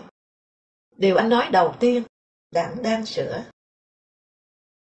khẽ nói, điều anh nói đầu tiên, đảng đang sửa.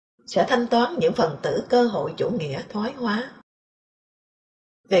 Sẽ thanh toán những phần tử cơ hội chủ nghĩa thoái hóa.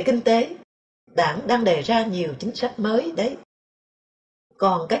 Về kinh tế, đảng đang đề ra nhiều chính sách mới đấy.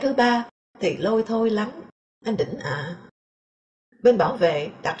 Còn cái thứ ba thì lôi thôi lắm, anh Đỉnh ạ. Bên bảo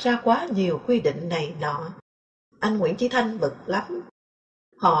vệ đặt ra quá nhiều quy định này nọ. Anh Nguyễn Chí Thanh bực lắm.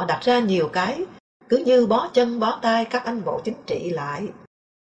 Họ đặt ra nhiều cái, cứ như bó chân bó tay các anh Bộ Chính trị lại.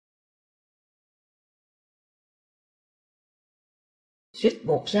 Suýt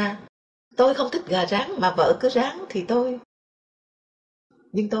buộc ra, tôi không thích gà rán mà vợ cứ rán thì tôi...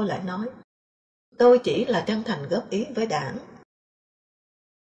 Nhưng tôi lại nói, tôi chỉ là chân thành góp ý với đảng.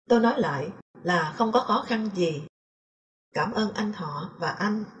 Tôi nói lại là không có khó khăn gì. Cảm ơn anh Thọ và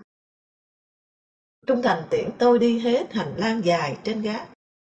anh. Trung Thành tiễn tôi đi hết hành lang dài trên gác,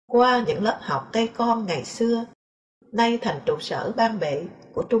 qua những lớp học cây con ngày xưa, nay thành trụ sở ban bệ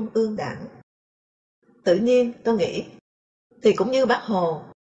của Trung ương Đảng. Tự nhiên tôi nghĩ, thì cũng như Bác Hồ,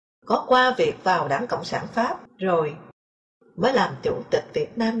 có qua việc vào Đảng Cộng sản Pháp rồi mới làm Chủ tịch Việt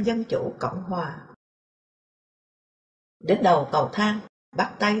Nam Dân Chủ Cộng Hòa. Đến đầu cầu thang,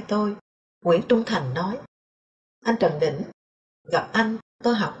 bắt tay tôi, Nguyễn Trung Thành nói, anh Trần Đỉnh, gặp anh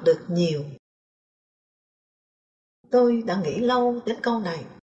tôi học được nhiều. Tôi đã nghĩ lâu đến câu này.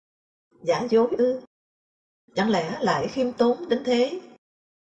 Giả dối ư? Chẳng lẽ lại khiêm tốn đến thế?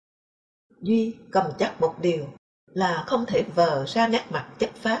 Duy cầm chắc một điều là không thể vờ ra nét mặt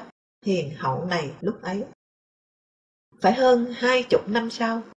chất phác, hiền hậu này lúc ấy. Phải hơn 20 năm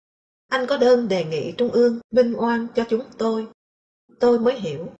sau, anh có đơn đề nghị Trung ương minh oan cho chúng tôi mới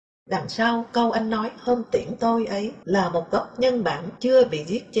hiểu đằng sau câu anh nói hôm tiễn tôi ấy là một gốc nhân bản chưa bị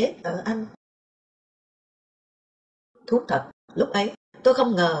giết chết ở anh. Thú thật, lúc ấy tôi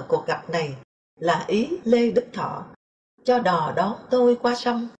không ngờ cuộc gặp này là ý Lê Đức Thọ cho đò đón tôi qua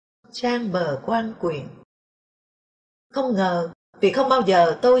sông sang bờ quan quyền. Không ngờ vì không bao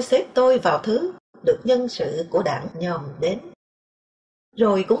giờ tôi xếp tôi vào thứ được nhân sự của đảng nhòm đến.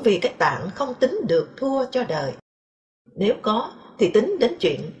 Rồi cũng vì cái tạng không tính được thua cho đời. Nếu có thì tính đến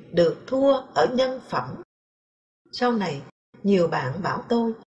chuyện được thua ở nhân phẩm. Sau này nhiều bạn bảo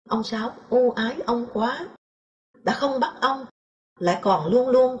tôi ông Sáu ưu ái ông quá, đã không bắt ông lại còn luôn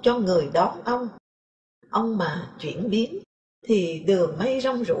luôn cho người đón ông. Ông mà chuyển biến thì đường mây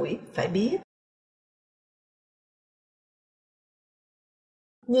rong ruổi phải biết.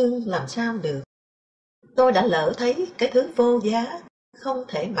 Nhưng làm sao được, tôi đã lỡ thấy cái thứ vô giá, không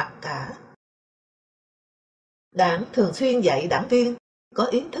thể mặc cả. Đảng thường xuyên dạy đảng viên có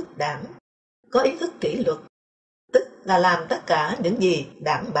ý thức đảng, có ý thức kỷ luật, tức là làm tất cả những gì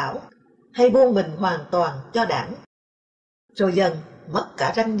đảng bảo, hay buông mình hoàn toàn cho đảng. Rồi dần mất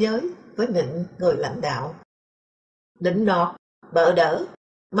cả ranh giới với mệnh người lãnh đạo. Định nọt, bợ đỡ,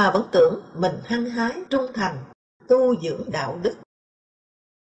 mà vẫn tưởng mình hăng hái trung thành. tu dưỡng đạo đức.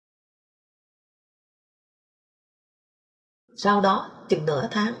 Sau đó chừng nửa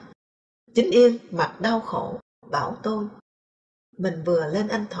tháng, Chính Yên mặt đau khổ bảo tôi, mình vừa lên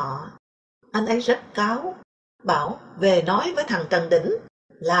anh Thọ, anh ấy rất cáu, bảo về nói với thằng Trần Đỉnh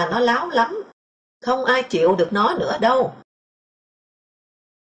là nó láo lắm, không ai chịu được nó nữa đâu.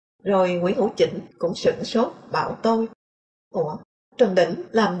 Rồi Nguyễn Hữu Chỉnh cũng sửng sốt bảo tôi, ủa, Trần Đỉnh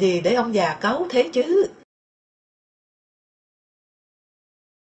làm gì để ông già cáu thế chứ?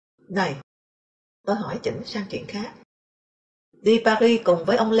 Này, tôi hỏi Chỉnh sang chuyện khác. Đi Paris cùng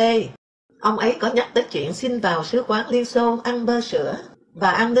với ông Lê, ông ấy có nhắc tới chuyện xin vào sứ quán Liên Xô ăn bơ sữa,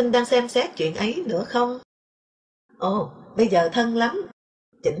 và an ninh đang xem xét chuyện ấy nữa không? Ồ, bây giờ thân lắm,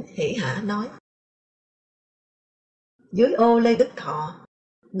 Chỉnh hỉ hả nói. Dưới ô Lê Đức Thọ,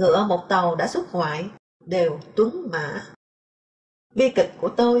 ngựa một tàu đã xuất ngoại, đều tuấn mã. Bi kịch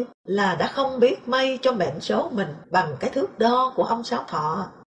của tôi là đã không biết may cho mệnh số mình bằng cái thước đo của ông Sáu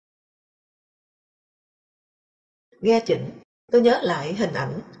Thọ. Nghe Chỉnh, tôi nhớ lại hình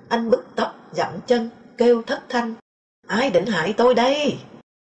ảnh anh bứt tóc dậm chân kêu thất thanh, ai định hại tôi đây?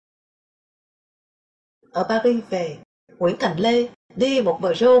 Ở Paris về, Nguyễn Thành Lê đi một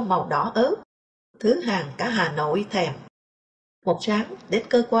bờ rô màu đỏ ớt, thứ hàng cả Hà Nội thèm. Một sáng đến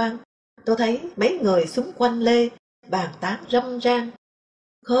cơ quan, tôi thấy mấy người xung quanh Lê bàn tán râm ran,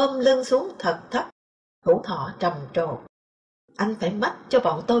 khom lưng xuống thật thấp, Hữu Thọ trầm trồ. Anh phải mách cho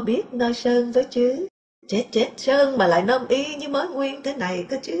bọn tôi biết nơi Sơn với chứ. Chết Sơn mà lại nôm y như mới nguyên thế này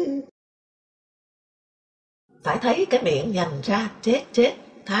cơ chứ. Phải thấy cái miệng nhành ra chết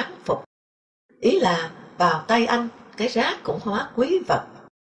thán phục. Ý là vào tay anh cái rác cũng hóa quý vật.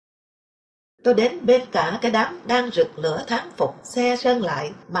 Tôi đến bên cả cái đám đang rực lửa thán phục xe Sơn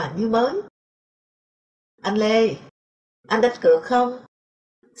lại mà như mới. Anh Lê, anh đánh cược không?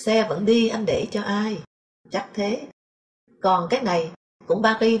 Xe vẫn đi anh để cho ai? Chắc thế. Còn cái này cũng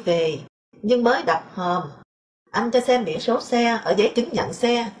Paris về, nhưng mới đập hòm. Anh cho xem biển số xe ở giấy chứng nhận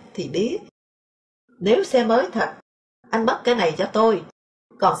xe thì biết. Nếu xe mới thật, anh mất cái này cho tôi.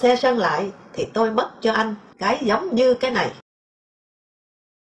 Còn xe Sơn lại thì tôi mất cho anh cái giống như cái này.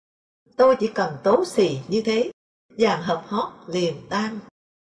 Tôi chỉ cần tố xì như thế, dàn hợp hót liền tan.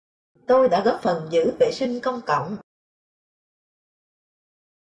 Tôi đã góp phần giữ vệ sinh công cộng.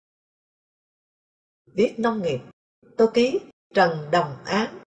 Viết nông nghiệp, tôi ký Trần Đồng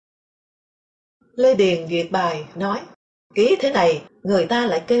Án. Lê Điền duyệt bài nói, ký thế này người ta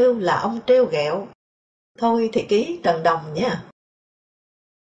lại kêu là ông trêu ghẹo. Thôi thì ký Trần Đồng nha.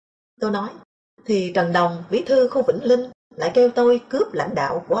 Tôi nói, thì Trần Đồng, bí thư khu Vĩnh Linh, lại kêu tôi cướp lãnh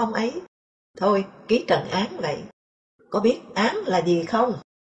đạo của ông ấy. Thôi, ký Trần Án vậy. Có biết án là gì không?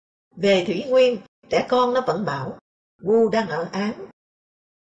 Về Thủy Nguyên, trẻ con nó vẫn bảo, Gu đang ở án.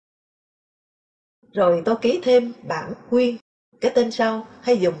 Rồi tôi ký thêm bản Quyên, cái tên sau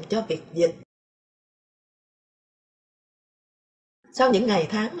hay dùng cho việc dịch. Sau những ngày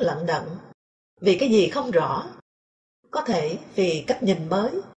tháng lận đận, vì cái gì không rõ, có thể vì cách nhìn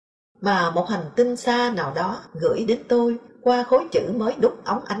mới, mà một hành tinh xa nào đó gửi đến tôi qua khối chữ mới đúc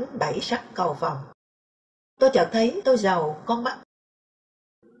óng ánh bảy sắc cầu vồng. Tôi chợt thấy tôi giàu con mắt.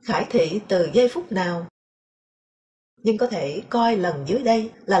 Khải thị từ giây phút nào, nhưng có thể coi lần dưới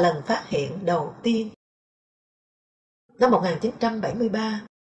đây là lần phát hiện đầu tiên. Năm 1973,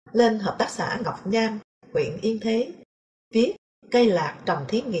 lên hợp tác xã Ngọc Nham, huyện Yên Thế, viết cây lạc trồng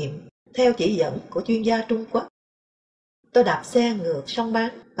thí nghiệm theo chỉ dẫn của chuyên gia Trung Quốc. Tôi đạp xe ngược sông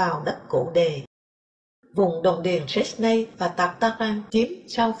Bán vào đất Cụ Đề. Vùng đồng điền Chesney và Tạc Taran chiếm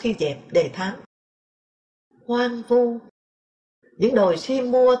sau khi dẹp đề thám. Hoang vu, những đồi xi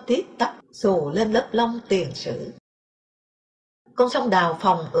mua tít tắp xù lên lớp lông tiền sử. Con sông Đào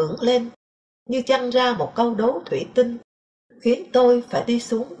phồng ưỡn lên, như chăn ra một câu đố thủy tinh, khiến tôi phải đi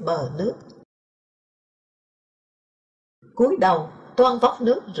xuống bờ nước. Cúi đầu toan vót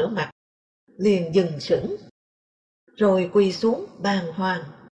nước rửa mặt, liền dừng sững, rồi quỳ xuống bàng hoàng.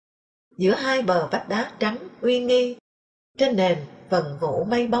 Giữa hai bờ vách đá trắng uy nghi, trên nền vần vũ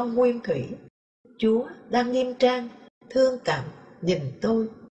mây bông nguyên thủy, Chúa đang nghiêm trang, thương cảm nhìn tôi.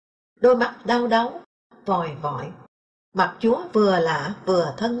 Đôi mắt đau đáu, vòi vọi. Mặt Chúa vừa lạ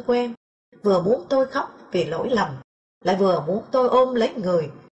vừa thân quen, vừa muốn tôi khóc vì lỗi lầm, lại vừa muốn tôi ôm lấy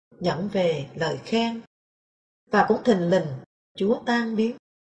người, nhận về lời khen. Và cũng thình lình, Chúa tan biến.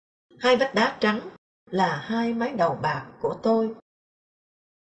 Hai vách đá trắng là hai mái đầu bạc của tôi.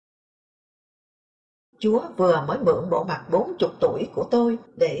 Chúa vừa mới mượn bộ mặt 40 tuổi của tôi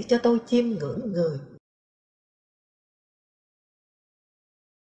để cho tôi chiêm ngưỡng người.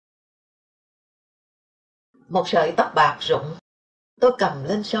 Một sợi tóc bạc rụng, tôi cầm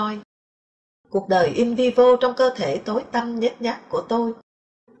lên soi. Cuộc đời in vivo trong cơ thể tối tăm nhếch nhác của tôi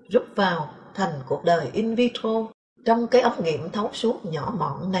rút vào thành cuộc đời in vitro trong cái ống nghiệm thấu suốt nhỏ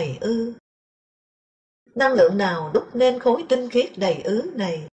mọn này ư? Năng lượng nào đúc nên khối tinh khiết đầy ứ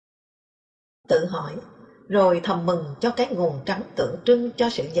này? Tự hỏi, rồi thầm mừng cho cái nguồn trắng tượng trưng cho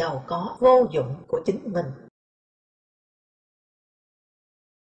sự giàu có vô dụng của chính mình.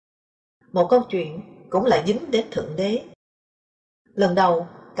 Một câu chuyện cũng lại dính đến Thượng Đế. Lần đầu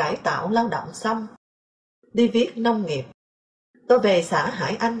cải tạo lao động xong, đi viết nông nghiệp, tôi về xã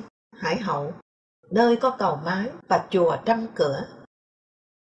Hải Anh, Hải Hậu, nơi có cầu mái và chùa trăm cửa.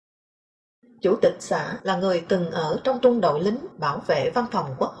 Chủ tịch xã là người từng ở trong trung đội lính bảo vệ văn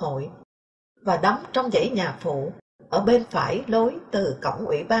phòng quốc hội và đóng trong dãy nhà phụ ở bên phải lối từ cổng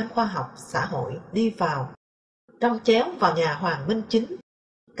Ủy ban Khoa học Xã hội đi vào, trong chéo vào nhà Hoàng Minh Chính,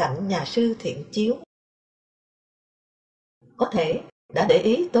 cạnh nhà sư Thiện Chiếu. Có thể đã để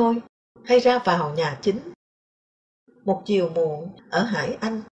ý tôi hay ra vào nhà chính. Một chiều muộn ở Hải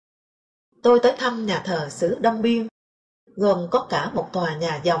Anh, tôi tới thăm nhà thờ xứ Đông Biên, gồm có cả một tòa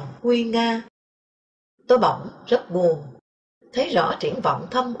nhà dòng nguy nga. Tôi bỗng rất buồn, thấy rõ triển vọng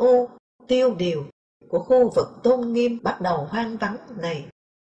thâm u, tiêu điều của khu vực tôn nghiêm bắt đầu hoang vắng này.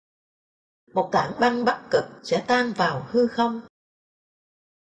 Một tảng băng Bắc Cực sẽ tan vào hư không.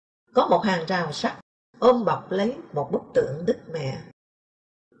 Có một hàng rào sắt ôm bọc lấy một bức tượng Đức Mẹ.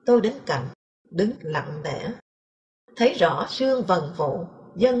 Tôi đến cạnh, đứng lặng lẽ, thấy rõ sương vần vụ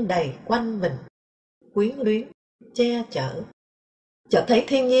dâng đầy quanh mình, quyến luyến, che chở. Chợt thấy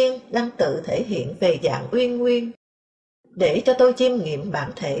thiên nhiên đang tự thể hiện về dạng uyên nguyên, để cho tôi chiêm nghiệm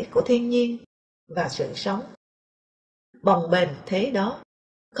bản thể của thiên nhiên và sự sống. Bồng bềnh thế đó,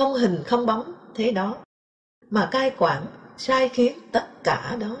 không hình không bóng thế đó, mà cai quản, sai khiến tất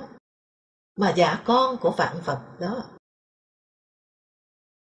cả đó, mà giả con của vạn vật đó.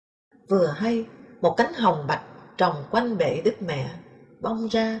 Vừa hay, một cánh hồng bạch trồng quanh bệ Đức Mẹ, bong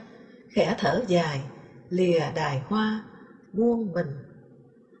ra, khẽ thở dài, lìa đài hoa, buông mình.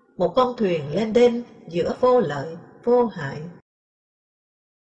 Một con thuyền lên đên giữa vô lợi, vô hại.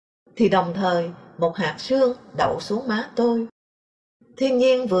 Thì đồng thời, một hạt sương đậu xuống má tôi. Thiên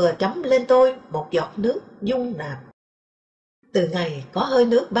nhiên vừa chấm lên tôi một giọt nước dung nạp. Từ ngày có hơi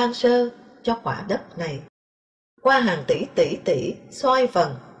nước ban sơ cho quả đất này, qua hàng tỷ tỷ tỷ xoay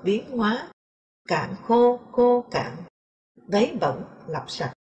vần biến hóa, cạn khô khô cạn, váy bẩn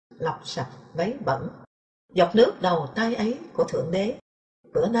lọc sạch váy bẩn. Giọt nước đầu tay ấy của Thượng Đế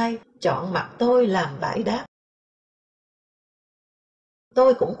bữa nay chọn mặt tôi làm bãi đáp.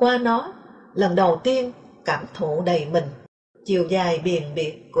 Tôi cũng qua nó lần đầu tiên cảm thụ đầy mình chiều dài biền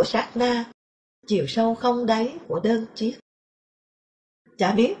biệt của sát na, chiều sâu không đáy của đơn chiếc.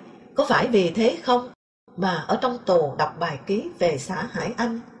 Chả biết có phải vì thế không mà ở trong tù đọc bài ký về xã Hải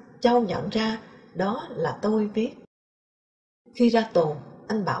Anh, Châu nhận ra đó là tôi viết. Khi ra tù,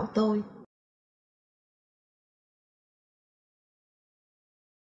 anh bảo tôi: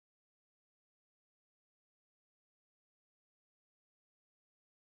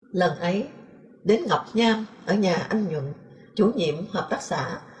 lần ấy, đến Ngọc Nham ở nhà anh Nhuận, chủ nhiệm hợp tác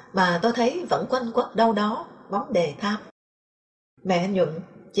xã mà tôi thấy vẫn quanh quất đâu đó vấn đề tham. Mẹ anh Nhuận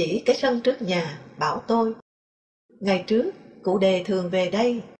chỉ cái sân trước nhà bảo tôi: ngày trước cụ Đề thường về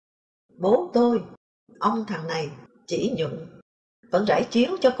đây. Bố tôi, ông thằng này, chỉ Nhuận, vẫn rải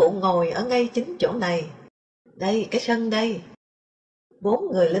chiếu cho cụ ngồi ở ngay chính chỗ này. Đây, cái sân đây.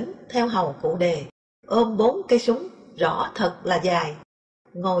 4 người lính theo hầu cụ Đề, ôm 4 cây súng rõ thật là dài,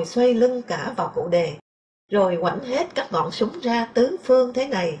 ngồi xoay lưng cả vào cụ Đề, rồi ngoảnh hết các ngọn súng ra tứ phương thế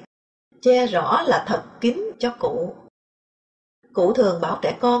này, che rõ là thật kín cho cụ. Cụ thường bảo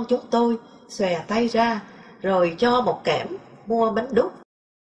trẻ con chúng tôi xòe tay ra, rồi cho một kẽm mua bánh đúc.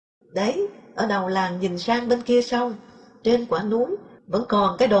 Đấy, ở đầu làng nhìn sang bên kia sông, trên quả núi vẫn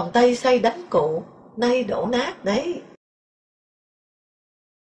còn cái đòn Tây xây đánh cụ, nay đổ nát đấy.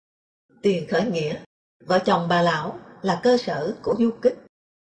 Tiền khởi nghĩa, vợ chồng bà lão là cơ sở của du kích,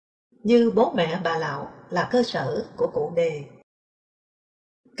 như bố mẹ bà lão là cơ sở của cụ Đề.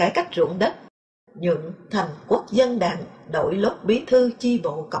 Cải cách ruộng đất, Nhuận thành quốc dân đảng đội lốt bí thư chi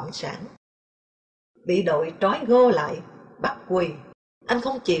bộ cộng sản. Bị đội trói gô lại, bắt quỳ, anh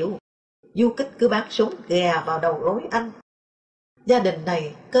không chịu, du kích cứ bắn súng ghè vào đầu gối anh. Gia đình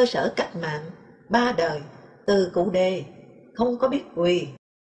này cơ sở cách mạng, 3 đời, từ cụ Đề, không có biết quỳ.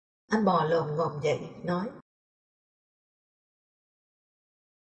 Anh bò lồm ngồm dậy, nói: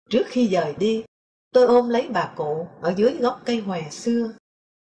 trước khi dời đi, tôi ôm lấy bà cụ ở dưới gốc cây hòe xưa.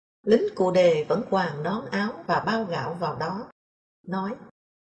 Lính cụ Đề vẫn quàng nón áo và bao gạo vào đó, nói: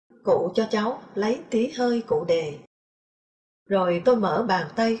 cụ cho cháu lấy tí hơi cụ Đề. Rồi tôi mở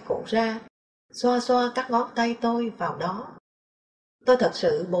bàn tay cụ ra, xoa xoa các ngón tay tôi vào đó. Tôi thật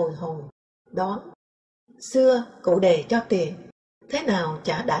sự bồi hồi, đoán. Xưa cụ đề cho tiền, thế nào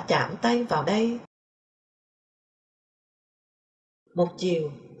chả đã chạm tay vào đây. Một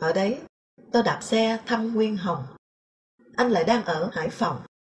chiều, ở đấy, tôi đạp xe thăm Nguyên Hồng. Anh lại đang ở Hải Phòng.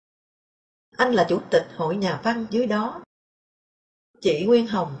 Anh là chủ tịch hội nhà văn dưới đó. Chị Nguyên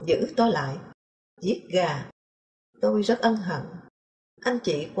Hồng giữ tôi lại. Giết gà. Tôi rất ân hận. Anh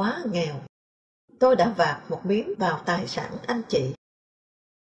chị quá nghèo. Tôi đã vạt một miếng vào tài sản anh chị.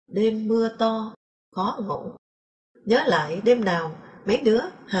 Đêm mưa to, khó ngủ. Nhớ lại đêm nào mấy đứa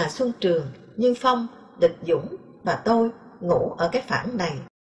Hà Xuân Trường, Như Phong, Địch Dũng và tôi ngủ ở cái phản này.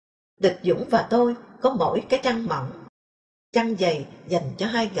 Địch Dũng và tôi có mỗi cái chăn mỏng, chăn dày dành cho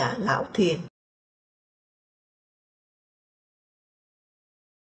hai gã lão thiền.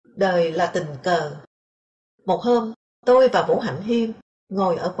 Đời là tình cờ. Một hôm, tôi và Vũ Hạnh Hiên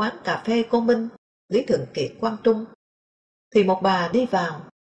ngồi ở quán cà phê Cô Minh, Lý Thường Kiệt, Quang Trung, thì một bà đi vào,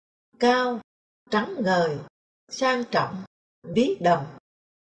 cao, trắng ngời, sang trọng, ví đồng.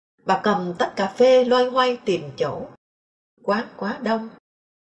 Bà cầm tách cà phê loay hoay tìm chỗ. Quán quá đông.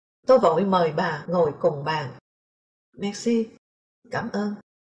 Tôi vội mời bà ngồi cùng bàn. Merci, cảm ơn,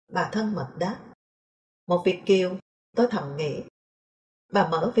 bà thân mật đáp. Một Việt kiều, tôi thầm nghĩ. Bà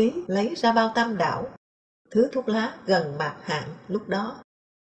mở ví lấy ra bao tam đảo, thứ thuốc lá gần mạt hạn lúc đó.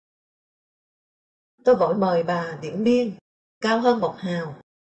 Tôi vội mời bà Điện Biên, cao hơn 1 hào,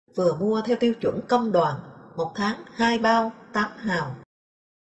 vừa mua theo tiêu chuẩn công đoàn, 1 tháng 2 bao 8 hào.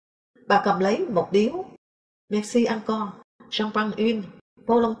 Bà cầm lấy một điếu. Merci encore, j'en prends une,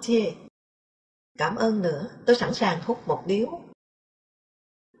 volontiers. Cảm ơn nữa, tôi sẵn sàng hút một điếu.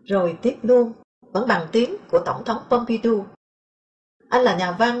 Rồi tiếp luôn, vẫn bằng tiếng của Tổng thống Pompidou. Anh là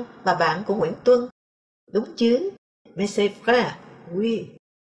nhà văn và bạn của Nguyễn Tuân. Đúng chứ? Mais c'est vrai, oui.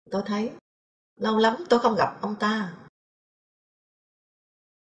 Tôi thấy, lâu lắm tôi không gặp ông ta.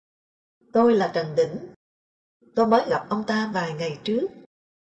 Tôi là Trần Đỉnh. Tôi mới gặp ông ta vài ngày trước.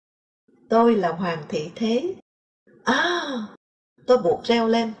 Tôi là Hoàng Thị Thế. À, tôi buộc reo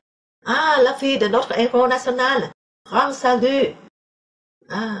lên. À, la fille de notre héros national, grand salut.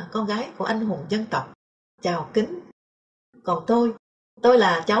 À, con gái của anh hùng dân tộc. Chào kính. Còn tôi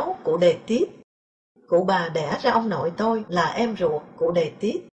là cháu cụ Đề Tiết. Cụ bà đẻ ra ông nội tôi là em ruột cụ Đề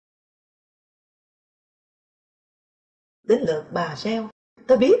Tiết. Đến lượt bà reo.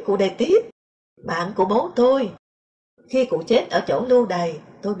 Tôi biết cụ Đề Tiết, bạn của bố tôi. Khi cụ chết ở chỗ lưu đày,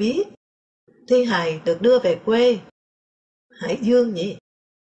 tôi biết. Thi hài được đưa về quê. Hải Dương nhỉ?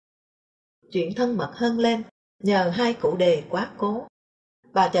 Chuyện thân mật hơn lên, nhờ hai cụ Đề quá cố.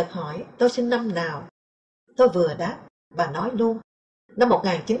 Bà chợt hỏi tôi sinh năm nào. Tôi vừa đáp, bà nói luôn. Năm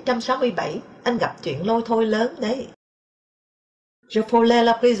 1967, anh gặp chuyện lôi thôi lớn đấy. Je follais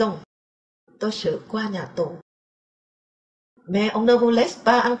la prison. Tôi sửa qua nhà tù. Mais on ne vous laisse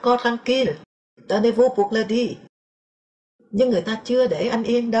pas encore tranquille. Tenez-vous pour le dire. Nhưng người ta chưa để anh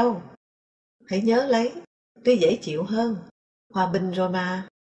yên đâu. Hãy nhớ lấy, tuy dễ chịu hơn. Hòa bình rồi mà.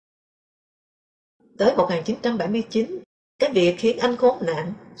 Tới 1979, cái việc khiến anh khốn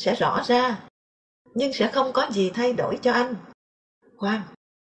nạn sẽ rõ ra. Nhưng sẽ không có gì thay đổi cho anh. Khoan,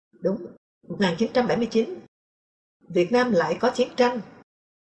 đúng, 1979. Việt Nam lại có chiến tranh.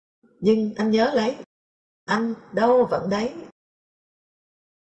 Nhưng anh nhớ lấy, anh đâu vẫn đấy.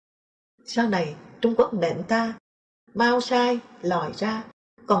 Sau này Trung Quốc nện ta, Mao sai lòi ra,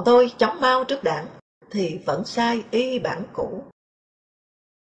 còn tôi chống Mao trước đảng thì vẫn sai y bản cũ.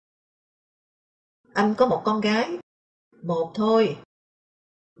 Anh có một con gái, một thôi.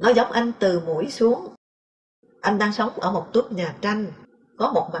 Nó giống anh từ mũi xuống. Anh đang sống ở một túp nhà tranh,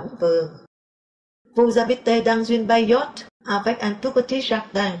 có một mảnh vườn. Vous habitez dans une bayotte avec un tout petit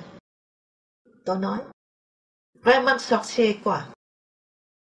jardin. Tôi nói, vraiment sorcier quoi.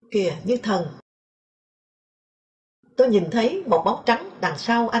 Kìa, như thần. Tôi nhìn thấy một bóng trắng đằng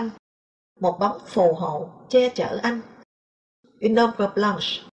sau anh, một bóng phù hộ che chở anh. Une ombre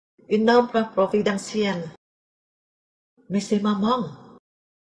blanche, une ombre providentielle. Mais c'est maman.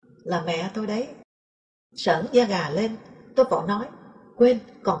 Là mẹ tôi đấy. Sởn da gà lên, tôi vội nói, quên,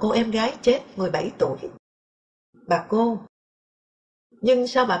 còn cô em gái chết 17 tuổi. Bà cô. Nhưng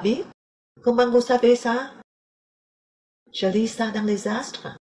sao bà biết? Comment vous savez ça? Je lis ça dans les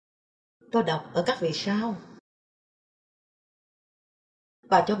astres. Tôi đọc ở các vì sao.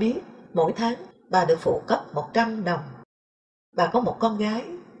 Bà cho biết, mỗi tháng bà được phụ cấp 100 đồng. Bà có một con gái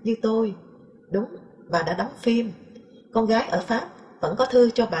như tôi. Đúng, bà đã đóng phim. Con gái ở Pháp vẫn có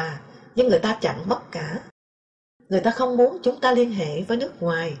thư cho bà, nhưng người ta chặn mất cả. Người ta không muốn chúng ta liên hệ với nước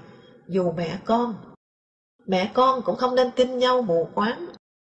ngoài, dù mẹ con. Mẹ con cũng không nên tin nhau mù quáng.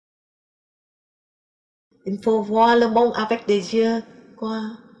 Il faut voir le monde avec des yeux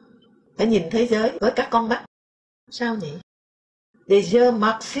qua. Phải nhìn thế giới với các con mắt. Sao nhỉ? Des yeux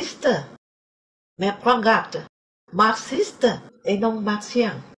marxistes. Mais prends garde. Marxiste et non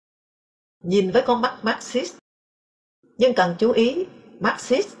marxien. Nhìn với con mắt Marxist. Nhưng cần chú ý,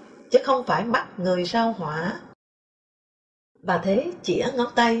 Marxist chứ không phải mắt người sao hỏa. Bà Thế chĩa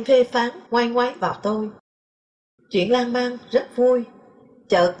ngón tay phê phán ngoay ngoáy vào tôi. Chuyện lan man rất vui.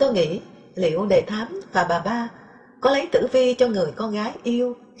 Chợt tôi nghĩ liệu Đề Thám và bà Ba có lấy tử vi cho người con gái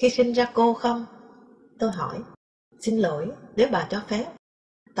yêu khi sinh ra cô không? Tôi hỏi, xin lỗi nếu bà cho phép,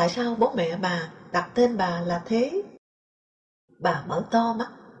 tại sao bố mẹ bà đặt tên bà là thế? Bà mở to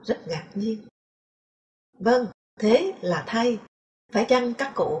mắt, rất ngạc nhiên. Vâng, thế là thay. Phải chăng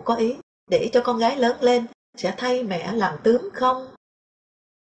các cụ có ý để cho con gái lớn lên sẽ thay mẹ làm tướng không?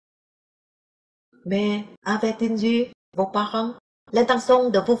 Mais avaient-ils vos parents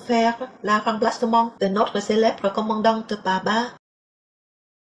l'intention de vous faire la remplacement de notre célèbre commandante Baba?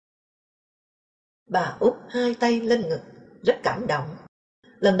 Bà úp hai tay lên ngực, rất cảm động.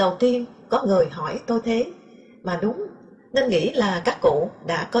 Lần đầu tiên có người hỏi tôi thế, mà đúng, nên nghĩ là các cụ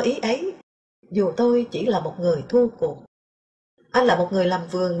đã có ý ấy, dù tôi chỉ là một người thua cuộc. Anh là một người làm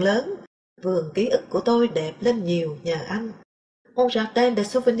vườn lớn, vườn ký ức của tôi đẹp lên nhiều nhờ anh. Mon jardin de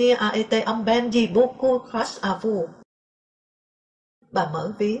souvenirs a été embelli beaucoup grâce à vous. Bà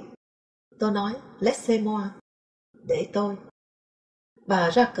mở ví. Tôi nói, laissez-moi, để tôi. Bà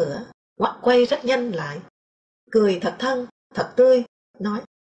ra cửa, ngoắt quay rất nhanh lại, cười thật thân, thật tươi, nói,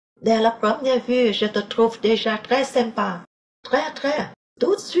 dès la première vue, je te trouve déjà très sympa, très,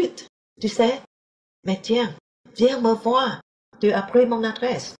 tout de suite, tu sais. Mais tiens, viens me voir, tu as pris mon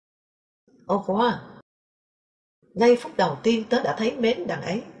adresse. Au revoir. Ngay phút đầu tiên tớ đã thấy mến đằng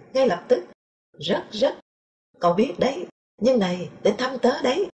ấy, ngay lập tức. Rất. Cậu biết đấy, nhưng này, đến thăm tớ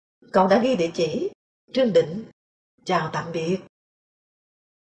đấy. Cậu đã ghi địa chỉ. Trương Định. Chào tạm biệt.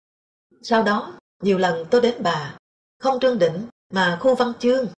 Sau đó, nhiều lần tôi đến bà. Không Trương Định, mà khu Văn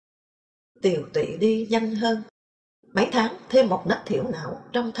Chương. Tiều tụy đi nhanh hơn. Mấy tháng thêm một nét thiểu não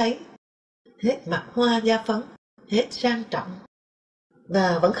trông thấy. Hết mặt hoa da phấn, hết sang trọng.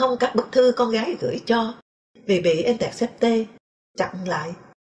 Và vẫn không các bức thư con gái gửi cho, vì bị intercepté, chặn lại.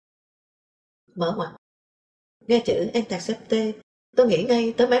 Mở ngoặt. Nghe chữ intercepté, tôi nghĩ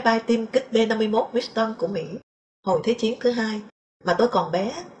ngay tới máy bay tiêm kích B-51 Wheaton của Mỹ, hồi Thế chiến thứ hai, mà tôi còn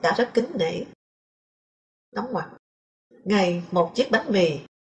bé, đã rất kính nể. Đóng ngoặt. Ngày một chiếc bánh mì,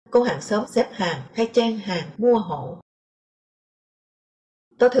 cô hàng xóm xếp hàng hay chen hàng mua hộ.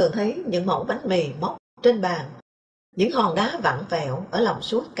 Tôi thường thấy những mẫu bánh mì móc trên bàn, những hòn đá vặn vẹo ở lòng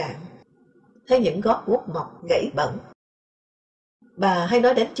suối cạn, hay những gót guốc mọc gãy bẩn. Bà hay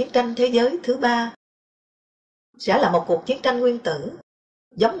nói đến chiến tranh thế giới thứ ba. Sẽ là một cuộc chiến tranh nguyên tử,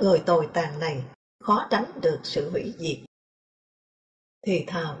 giống người tồi tàn này, khó tránh được sự hủy diệt. Thì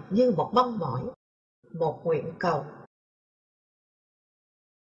thào như một mong mỏi, một nguyện cầu.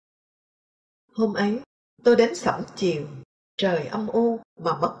 Hôm ấy, tôi đến sẩm chiều, trời âm u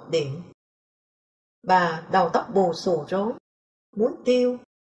mà mất điện. Bà đầu tóc bù xù rối, muối tiêu,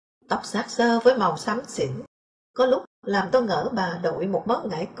 tóc xát xơ với màu xám xỉn. Có lúc làm tôi ngỡ bà đội một mớ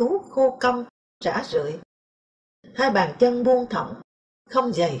ngải cứu khô cong, rã rượi. Hai bàn chân buông thõng,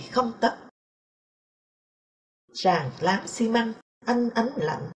 không giày không tất. Sàn láng xi măng, ánh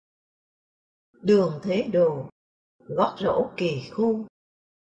lạnh. Đường thế đồ, gót rổ kỳ khu.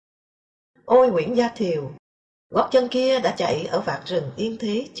 Ôi Nguyễn Gia Thiều, gót chân kia đã chạy ở vạt rừng yên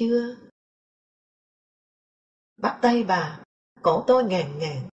thế chưa? Bắt tay bà, cổ tôi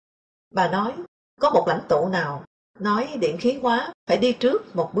ngàn. Bà nói, có một lãnh tụ nào nói điện khí hóa phải đi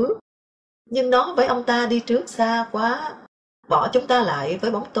trước một bước. Nhưng nó với ông ta đi trước xa quá, bỏ chúng ta lại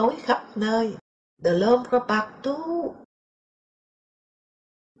với bóng tối khắp nơi. De l'ombre partout.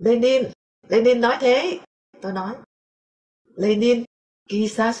 Lenin nói thế. Tôi nói, Lenin, qui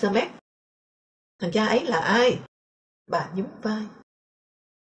ça se met? Thằng cha ấy là ai? Bà nhún vai.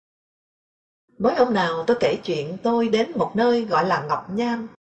 Với ông nào tôi kể chuyện tôi đến một nơi gọi là Ngọc Nham.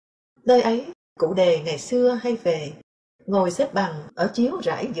 Nơi ấy, cụ Đề ngày xưa hay về, ngồi xếp bằng ở chiếu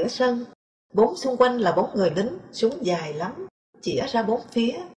rải giữa sân. Bốn xung quanh là bốn người lính, súng dài lắm, chĩa ra bốn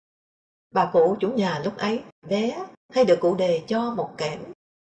phía. Bà cụ chủ nhà lúc ấy, bé, hay được cụ Đề cho một kẽm.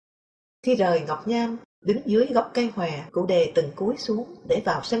 Khi rời Ngọc Nham, đứng dưới gốc cây hòe, cụ Đề từng cúi xuống để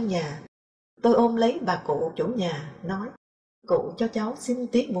vào sân nhà. Tôi ôm lấy bà cụ chủ nhà, nói, cụ cho cháu xin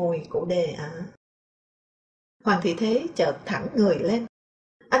tí mùi cụ Đề ạ. Hoàng Thị Thế chợt thẳng người lên.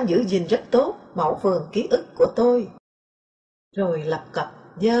 Anh giữ gìn rất tốt mẫu vườn ký ức của tôi. Rồi lập cập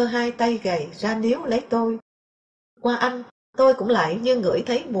giơ hai tay gầy ra níu lấy tôi. Qua anh, tôi cũng lại như ngửi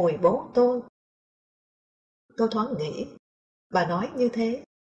thấy mùi bố tôi. Tôi thoáng nghĩ, bà nói như thế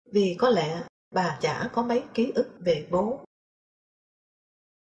vì có lẽ bà chả có mấy ký ức về bố.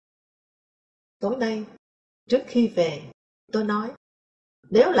 Tối nay, trước khi về, tôi nói,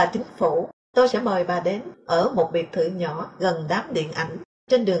 nếu là chính phủ, tôi sẽ mời bà đến ở một biệt thự nhỏ gần đám điện ảnh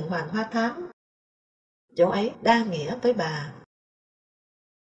trên đường Hoàng Hoa Thám. Chỗ ấy đa nghĩa với bà.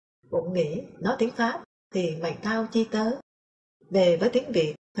 Bụng nghĩ, nói tiếng Pháp thì mày tao chi tớ. Về với tiếng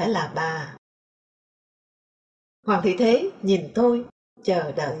Việt phải là bà. Hoàng thị Thế nhìn tôi,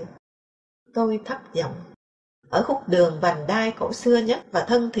 chờ đợi. Tôi thấp giọng. Ở khúc đường vành đai cổ xưa nhất và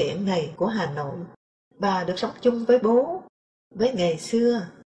thân thiện này của Hà Nội, bà được sống chung với bố, với ngày xưa.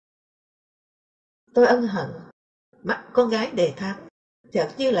 Tôi ân hận, mắt con gái đề thám,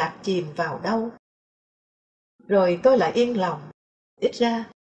 chợt như lạc chìm vào đâu. Rồi tôi lại yên lòng, ít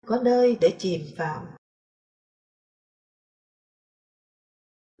ra có nơi để chìm vào.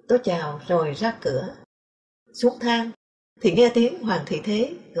 Tôi chào rồi ra cửa. Xuống thang, thì nghe tiếng Hoàng thị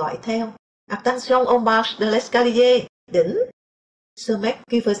Thế gọi theo. Attention au marche de l'escalier, đỉnh. Ce mec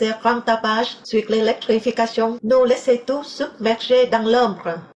qui faisait grand tapage sur l'électrification nous laissait tous submergés dans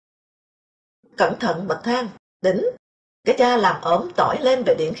l'ombre. Cẩn thận bậc thang, đỉnh. Cái cha làm ổm tỏi lên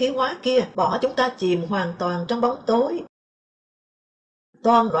về điện khí hóa kia, bỏ chúng ta chìm hoàn toàn trong bóng tối.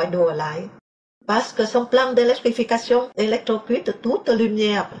 Toan gọi đùa lại. Parce que son plan d'électrification électrocute toute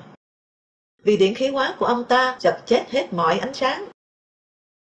lumière. Vì điện khí hóa của ông ta chật chết hết mọi ánh sáng.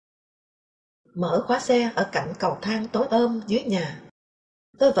 Mở khóa xe ở cạnh cầu thang tối ôm dưới nhà.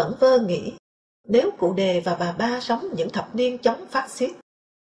 Tôi vẫn vơ nghĩ, nếu cụ Đề và bà Ba sống những thập niên chống phát xít.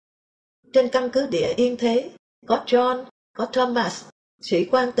 Trên căn cứ địa Yên Thế, có John, có Thomas, sĩ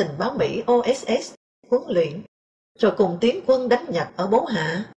quan tình báo Mỹ OSS, huấn luyện, rồi cùng tiến quân đánh Nhật ở Bố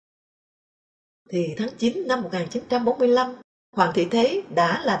Hạ. Thì tháng 9 năm 1945, Hoàng thị Thế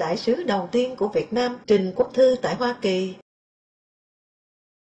đã là đại sứ đầu tiên của Việt Nam trình quốc thư tại Hoa Kỳ.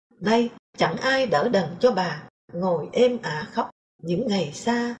 Nay, chẳng ai đỡ đần cho bà, ngồi êm ả khóc những ngày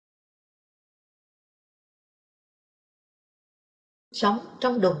xa. Sống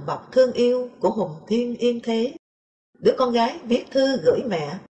trong đùm bọc thương yêu của Hùng Thiên Yên Thế. Đứa con gái viết thư gửi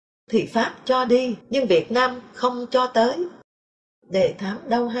mẹ, thì Pháp cho đi, nhưng Việt Nam không cho tới. Đề thám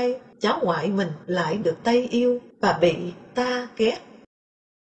đâu hay, cháu ngoại mình lại được Tây yêu và bị ta ghét.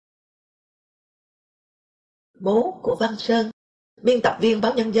 Bố của Văn Sơn, biên tập viên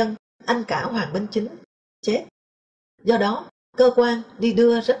báo Nhân dân, anh cả Hoàng Minh Chính, chết. Do đó, cơ quan đi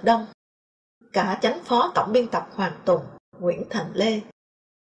đưa rất đông. Cả chánh phó tổng biên tập Hoàng Tùng, Nguyễn Thành Lê.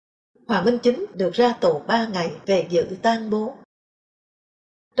 Hoàng Minh Chính được ra tù 3 ngày về dự tang bố.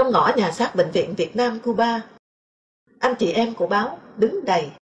 Trong ngõ nhà xác bệnh viện Việt Nam Cuba, anh chị em của báo đứng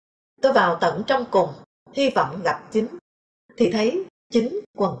đầy. Tôi vào tận trong cùng, hy vọng gặp Chính, thì thấy Chính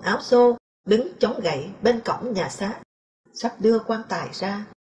quần áo xô, đứng chống gậy bên cổng nhà xác, sắp đưa quan tài ra.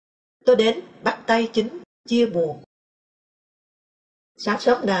 Tôi đến bắt tay Chính, chia buồn. Sáng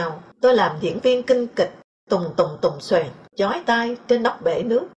sớm nào, tôi làm diễn viên kinh kịch, tùng xoèn, chói tai trên nóc bể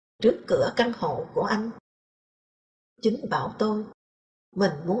nước, trước cửa căn hộ của anh. Chính bảo tôi,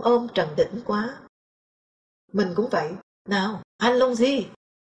 mình muốn ôm Trần Đỉnh quá. Mình cũng vậy, nào, anh Long Di.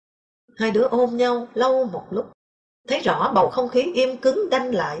 Hai đứa ôm nhau lâu một lúc, thấy rõ bầu không khí im cứng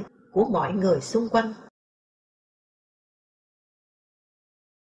đanh lại của mọi người xung quanh.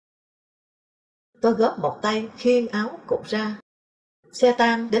 Tôi góp một tay khiêng áo cụt ra. Xe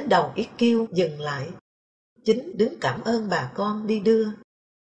tang đến đầu Yết Kiêu dừng lại. Chính đứng cảm ơn bà con đi đưa.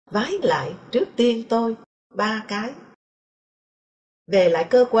 Vái lại trước tiên tôi 3 cái. Về lại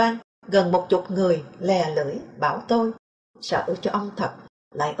cơ quan, gần 10 người lè lưỡi bảo tôi, sợ cho ông thật,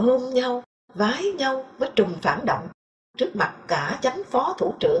 lại ôm nhau, vái nhau với trùm phản động, trước mặt cả chánh phó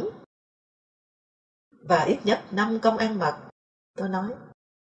thủ trưởng. Và ít nhất 5 công an mật, tôi nói.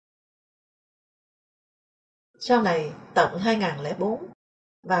 Sau này, tận 2004,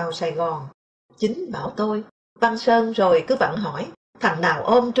 vào Sài Gòn, Chính bảo tôi, Văn Sơn rồi cứ vặn hỏi, thằng nào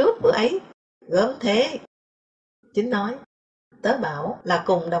ôm trước bữa ấy, gớm thế. Chính nói, tớ bảo là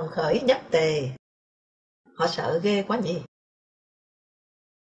cùng đồng khởi nhất tề. Họ sợ ghê quá nhỉ.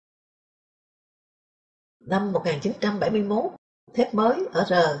 Năm 1971, thép mới ở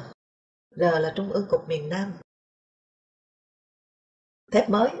R. R là Trung ương Cục miền Nam. Thép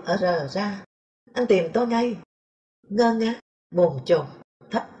mới ở R ra, anh tìm tôi ngay. Ngơ ngác, bồn chồn,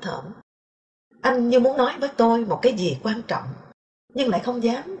 thấp thỏm. Anh như muốn nói với tôi một cái gì quan trọng, nhưng lại không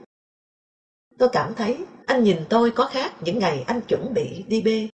dám. Tôi cảm thấy anh nhìn tôi có khác những ngày anh chuẩn bị đi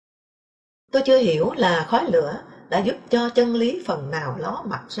bê. Tôi chưa hiểu là khói lửa đã giúp cho chân lý phần nào ló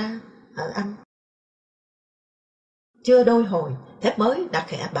mặt ra ở anh. Chưa đôi hồi, thép mới đã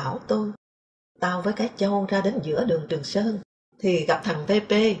khẽ bảo tôi, Tao với cái Châu ra đến giữa đường Trường Sơn, thì gặp thằng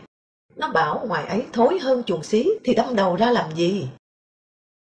VP. Nó bảo ngoài ấy thối hơn chuồng xí, thì đâm đầu ra làm gì?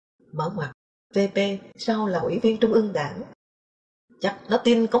 Mở ngoặt, VP sau là ủy viên Trung ương Đảng. Chắc nó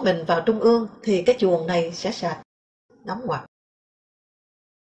tin có mình vào Trung ương thì cái chuồng này sẽ sạch. Đóng ngoặt.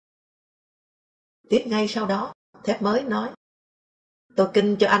 Tiếp ngay sau đó, Thép Mới nói: tôi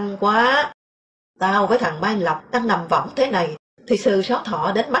kinh cho anh quá. Tao với thằng Mai Lộc đang nằm võng thế này, thì Sư Sáu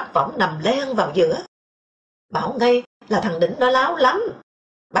Thọ đến mắt võng nằm len vào giữa. Bảo ngay là thằng Đỉnh nó láo lắm,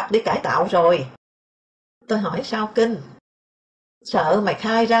 bắt đi cải tạo rồi. Tôi hỏi sao kinh? Sợ mày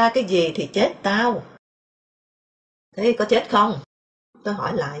khai ra cái gì thì chết tao. Thế có chết không? Tôi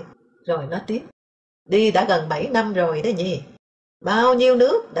hỏi lại, rồi nói tiếp. Đi đã gần 7 năm rồi đấy nhỉ. Bao nhiêu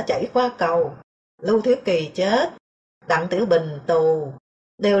nước đã chảy qua cầu. Lưu Thiếu Kỳ chết, Đặng Tiểu Bình tù,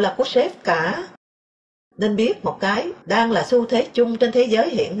 đều là của sếp cả. Nên biết một cái đang là xu thế chung trên thế giới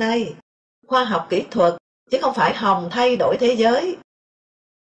hiện nay. Khoa học kỹ thuật, chứ không phải hòng thay đổi thế giới.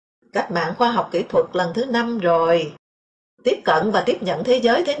 Cách mạng khoa học kỹ thuật lần thứ 5 rồi. Tiếp cận và tiếp nhận thế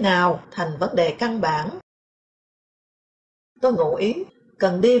giới thế nào thành vấn đề căn bản. Tôi ngụ ý,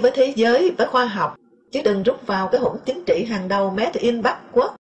 cần đi với thế giới, với khoa học, chứ đừng rút vào cái hỗn chính trị hàng đầu made in Bắc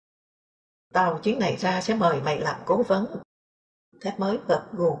Quốc. Tao chuyến này ra sẽ mời mày làm cố vấn. Thép Mới gật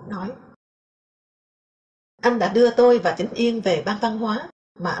gù nói. Anh đã đưa tôi và Chánh Yên về ban văn hóa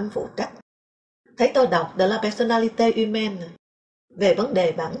mà anh phụ trách. Thấy tôi đọc De la personnalité humaine về vấn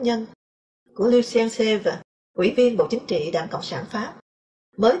đề bản nhân của Lucien Sèvres, ủy viên Bộ Chính trị Đảng Cộng sản Pháp,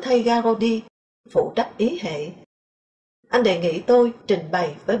 mới thay Garaudy phụ trách ý hệ. Anh đề nghị tôi trình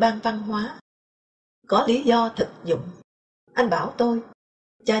bày với ban văn hóa. Có lý do thực dụng. Anh bảo tôi,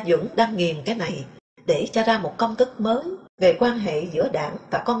 cha Duẩn đang nghiền cái này để cho ra một công thức mới về quan hệ giữa đảng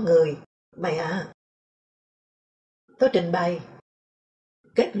và con người. Mày à. Tôi trình bày.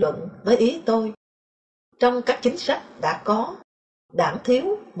 Kết luận với ý tôi, trong các chính sách đã có, đảng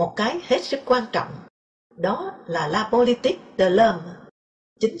thiếu một cái hết sức quan trọng. Đó là la politique de l'homme,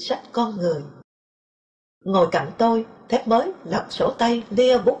 chính sách con người. Ngồi cạnh tôi, Thép Mới lật sổ tay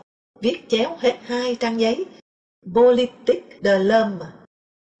lia bút, viết chéo hết 2 trang giấy. Politique de l'homme.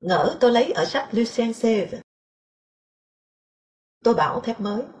 Ngỡ tôi lấy ở sách Lucien Sèvres. Tôi bảo Thép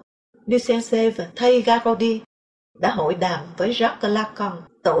Mới, Lucien Sèvres thay Garaudy đã hội đàm với Jacques Lacan,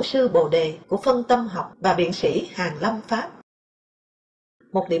 tổ sư Bồ Đề của phân tâm học và biện sĩ Hàn Lâm Pháp.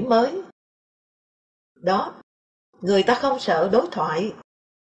 Một điểm mới. Đó, người ta không sợ đối thoại.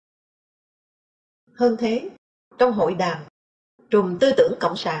 Hơn thế, trong hội đàm, trùm tư tưởng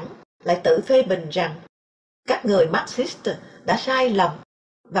cộng sản lại tự phê bình rằng các người Marxist đã sai lầm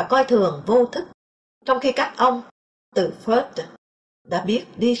và coi thường vô thức, trong khi các ông, từ Freud, đã biết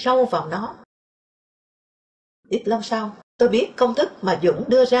đi sâu vào nó. Ít lâu sau, tôi biết công thức mà Dũng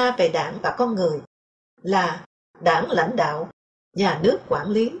đưa ra về đảng và con người là đảng lãnh đạo, nhà nước quản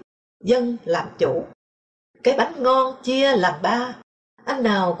lý, dân làm chủ. Cái bánh ngon chia làm 3, anh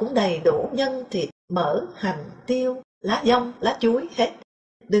nào cũng đầy đủ nhân thịt, mỡ, hành, tiêu, lá dong, lá chuối hết.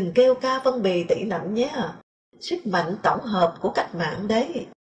 Đừng kêu ca phân bì tỉ nạnh nhé. Sức mạnh tổng hợp của cách mạng đấy.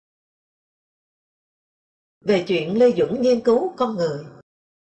 Về chuyện Lê Duẩn nghiên cứu con người,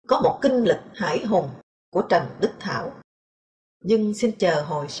 có một kinh lịch hải hùng của Trần Đức Thảo. Nhưng xin chờ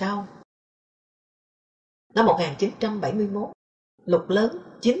hồi sau. Năm 1971, lục lớn,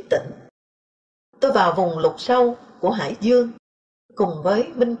 9 tỉnh. Tôi vào vùng lục sâu của Hải Dương, cùng với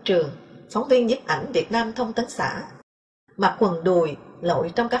Minh Trường, phóng viên nhiếp ảnh Việt Nam Thông tấn xã, mặc quần đùi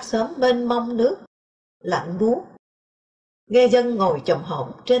lội trong các xóm mênh mông nước, lạnh buốt. Nghe dân ngồi chồm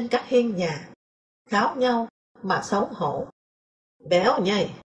hổm trên các hiên nhà, kháo nhau mà xấu hổ. Béo nhầy,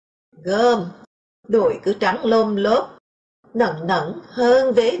 gơm, đùi cứ trắng lôm lốp, nẩn nẩn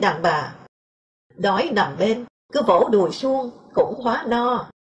hơn vế đàn bà. Đói nằm bên, cứ vỗ đùi suông cũng hóa no.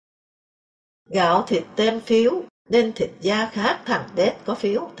 Gạo thịt tem phiếu, nên thịt da khác thằng đét có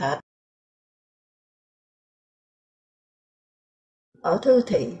phiếu thật. Ở Thư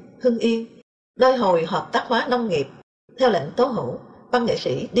Thị, Hưng Yên, nơi hồi hợp tác hóa nông nghiệp, theo lệnh Tố Hữu, văn nghệ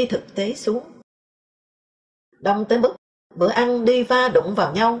sĩ đi thực tế xuống. Đông tới mức bữa ăn đi va đụng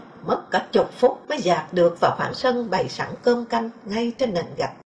vào nhau, mất cả chục phút mới dạt được vào khoảng sân bày sẵn cơm canh ngay trên nền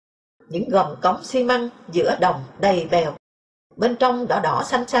gạch. Những gầm cống xi măng giữa đồng đầy bèo, bên trong đỏ đỏ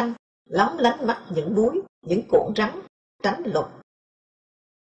xanh xanh, lóng lánh mắt những búi, những cuộn rắn, tránh lục.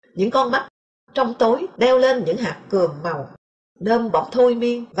 Những con mắt trong tối đeo lên những hạt cườm màu, nơm bỗng thôi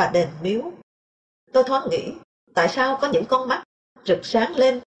miên và đền miếu. Tôi thoáng nghĩ, tại sao có những con mắt rực sáng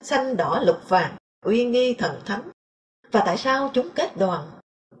lên, xanh đỏ lục vàng, uy nghi thần thánh, và tại sao chúng kết đoàn,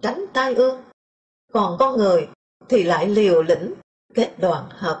 tránh tai ương, còn con người thì lại liều lĩnh kết đoàn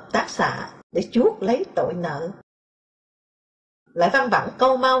hợp tác xã để chuốc lấy tội nợ. Lại văn vẳng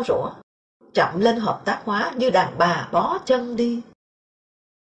câu mau rủa, chậm lên hợp tác hóa như đàn bà bó chân đi.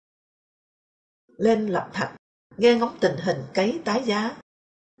 Lên lập thạch, nghe ngóng tình hình cấy tái giá.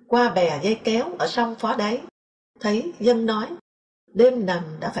 Qua bè dây kéo ở sông Phó Đáy, thấy dân nói, đêm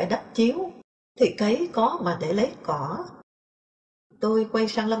nằm đã phải đắp chiếu, thì cấy có mà để lấy cỏ. Tôi quay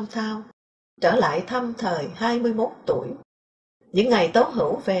sang Lâm Thao, trở lại thăm thời 21 tuổi. Những ngày Tố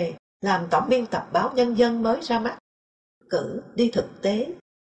Hữu về, làm tổng biên tập báo Nhân dân mới ra mắt, cử đi thực tế,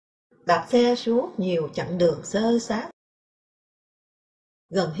 đạp xe suốt nhiều chặng đường xơ xác.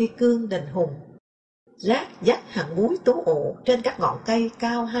 Gần Hy Cương đền Hùng, rác dắt hàng múi tú ụ trên các ngọn cây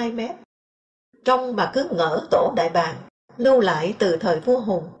cao 2 mét. Trong mà cứ ngỡ tổ đại bàng, lưu lại từ thời vua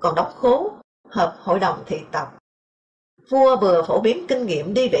Hùng còn đóng khố, họp hội đồng thị tộc. Vua vừa phổ biến kinh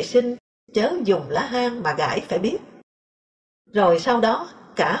nghiệm đi vệ sinh, chớ dùng lá hang mà gãi phải biết. Rồi sau đó,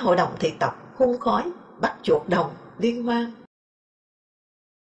 cả hội đồng thị tộc hun khói, bắt chuột đồng, liên hoan.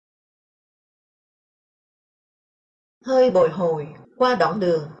 Hơi bồi hồi, qua đoạn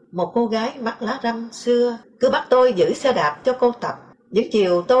đường, một cô gái mắt lá răm xưa cứ bắt tôi giữ xe đạp cho cô tập. Những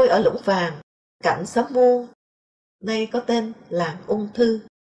chiều tôi ở Lũng Vàng, cạnh xóm Muôn, nay có tên làng Ung Thư.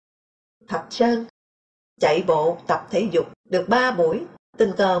 Thạch Sơn, chạy bộ tập thể dục được 3 buổi,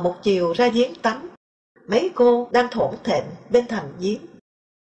 tình cờ một chiều ra giếng tắm. Mấy cô đang thổn thển bên thành giếng.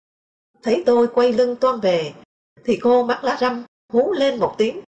 Thấy tôi quay lưng toan về, thì cô mắt lá răm hú lên một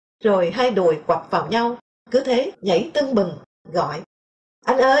tiếng, rồi hai đùi quặp vào nhau, cứ thế nhảy tưng bừng, gọi,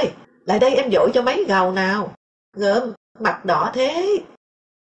 anh ơi, lại đây em dội cho mấy gầu nào. Gớm, mặt đỏ thế.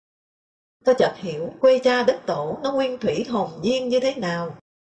 Tôi chợt hiểu quê cha đất tổ nó nguyên thủy hồn nhiên như thế nào.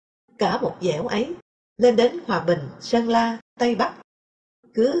 Cả một dẻo ấy, lên đến Hòa Bình, Sơn La, Tây Bắc,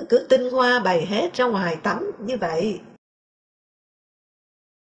 cứ tinh hoa bày hết ra ngoài tắm như vậy.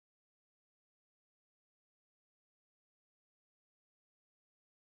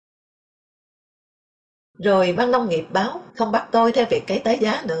 Rồi ban nông nghiệp báo không bắt tôi theo việc cấy tái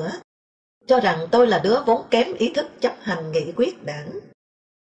giá nữa, cho rằng tôi là đứa vốn kém ý thức chấp hành nghị quyết đảng.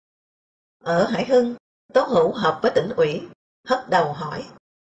 Ở Hải Hưng, Tố Hữu họp với tỉnh ủy, hất đầu hỏi,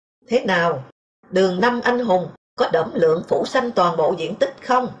 thế nào, đường Năm Anh Hùng có đẫm lượng phủ xanh toàn bộ diện tích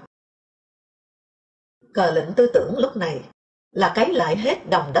không? Cờ lệnh tư tưởng lúc này là cấy lại hết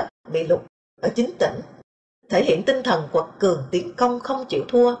đồng đất bị lụt ở 9 tỉnh, thể hiện tinh thần quật cường tiến công không chịu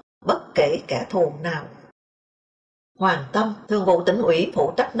thua bất kể kẻ thù nào. Hoàng Tâm, thường vụ tỉnh ủy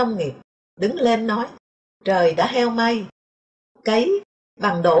phụ trách nông nghiệp, đứng lên nói, trời đã heo may, cấy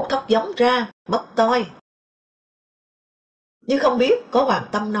bằng đổ thóc giống ra, mất toi. Như không biết có Hoàng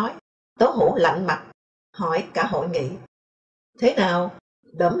Tâm nói, Tố Hữu lạnh mặt, hỏi cả hội nghị, thế nào,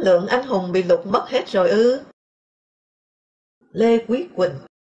 đẫm lượng anh hùng bị lụt mất hết rồi ư? Lê Quý Quỳnh,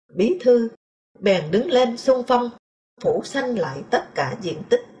 bí thư, bèn đứng lên xung phong, phủ xanh lại tất cả diện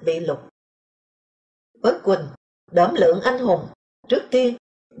tích bị lụt. Với Quỳnh, đẫm lượng anh hùng, trước tiên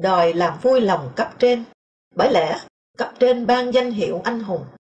đòi làm vui lòng cấp trên, bởi lẽ cấp trên ban danh hiệu anh hùng,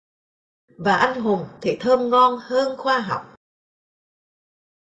 và anh hùng thì thơm ngon hơn khoa học.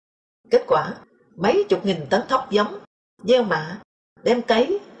 Kết quả, mấy chục nghìn tấn thóc giống, gieo mạ, đem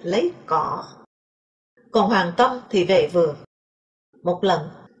cấy, lấy cỏ. Còn Hoàng Tâm thì về vườn. Một lần,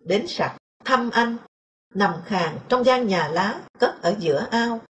 đến sạch, thăm anh, nằm khàn trong gian nhà lá cất ở giữa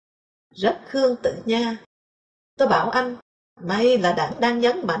ao. Rất khương tử nha. Tôi bảo anh, may là đảng đang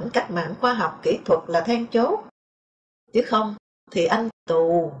nhấn mạnh cách mạng khoa học kỹ thuật là then chốt. Chứ không, thì anh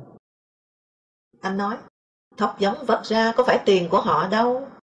tù. Anh nói, thóc giống vất ra có phải tiền của họ đâu.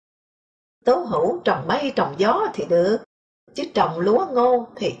 Tố Hữu trồng mây trồng gió thì được, chứ trồng lúa ngô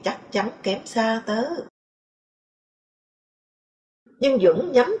thì chắc chắn kém xa tớ. Nhưng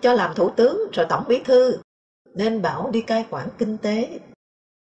Duẩn nhắm cho làm thủ tướng rồi tổng bí thư, nên bảo đi cai quản kinh tế.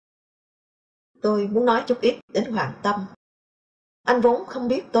 Tôi muốn nói chút ít đến Hoàng Tâm. Anh vốn không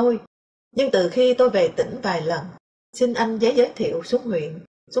biết tôi, nhưng từ khi tôi về tỉnh vài lần, xin anh giấy giới thiệu xuống huyện,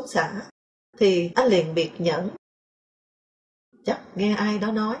 xuống xã, thì anh liền biệt nhẫn. Chắc nghe ai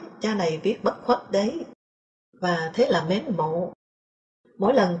đó nói cha này viết bất khuất đấy, và thế là mến mộ.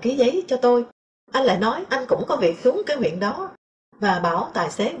 Mỗi lần ký giấy cho tôi, anh lại nói anh cũng có việc xuống cái huyện đó, và bảo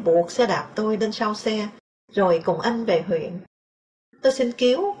tài xế buộc xe đạp tôi lên sau xe, rồi cùng anh về huyện. Tôi xin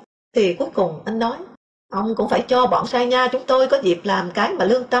cứu, thì cuối cùng anh nói, ông cũng phải cho bọn sai nha chúng tôi có dịp làm cái mà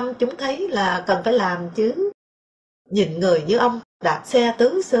lương tâm chúng thấy là cần phải làm chứ. Nhìn người như ông đạp xe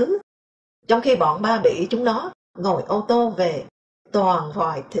tứ xứ, trong khi bọn ba bị chúng nó ngồi ô tô về, toàn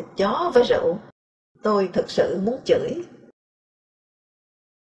vòi thịt chó với rượu. Tôi thực sự muốn chửi.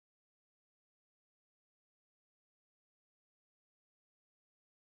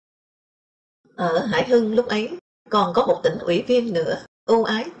 Ở Hải Hưng lúc ấy còn có một tỉnh ủy viên nữa ưu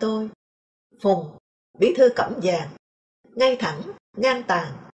ái tôi. Phùng, bí thư Cẩm Vàng, ngay thẳng, ngang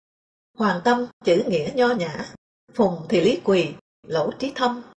tàn. Hoàng Tâm chữ nghĩa nho nhã, Phùng thì lý quỳ, lỗ trí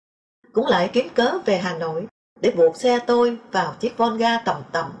thâm. Cũng lại kiếm cớ về Hà Nội để buộc xe tôi vào chiếc Volga tầm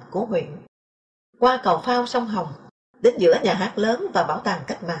tầm của huyện. Qua cầu phao sông Hồng, đến giữa nhà hát lớn và bảo tàng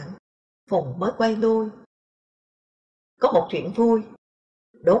cách mạng, Phùng mới quay lui. Có một chuyện vui,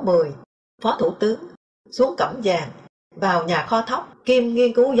 Đỗ Mười, Phó Thủ tướng, xuống Cẩm Vàng, vào nhà kho thóc kim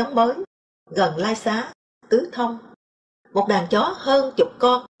nghiên cứu giống mới, gần Lai Xá, Tứ Thông. Một đàn chó hơn 10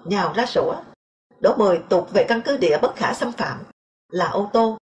 con nhào ra sủa. Đỗ Mười tụt về căn cứ địa bất khả xâm phạm, là ô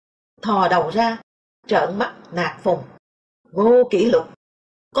tô, thò đầu ra, trợn mắt nạt Phùng. Vô kỷ luật,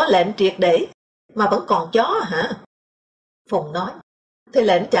 có lệnh triệt để mà vẫn còn chó hả? Phùng nói, thì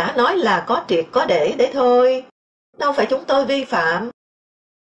lệnh chả nói là có triệt có để đấy thôi, đâu phải chúng tôi vi phạm.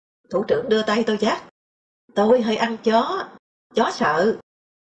 Thủ trưởng đưa tay tôi dắt. Tôi hơi ăn chó sợ,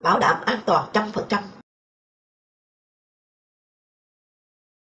 bảo đảm an toàn 100%.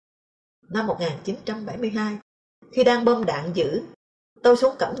 Năm 1972, khi đang bom đạn dữ, tôi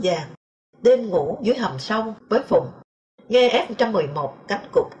xuống Cẩm Vàng, đêm ngủ dưới hầm sâu với Phùng, nghe F-111 cánh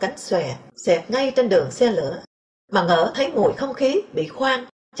cụt cánh xòe xẹt ngay trên đường xe lửa, mà ngỡ thấy mùi không khí bị khoan,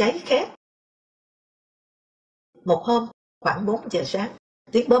 cháy khét. Một hôm, khoảng 4 giờ sáng,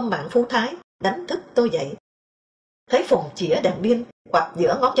 tiếng bom mạng Phú Thái đánh thức tôi dậy. Thấy Phùng chĩa đèn pin quặp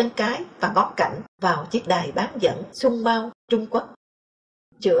giữa ngón chân cái và ngón cạnh vào chiếc đài bán dẫn Sung Mao Trung Quốc.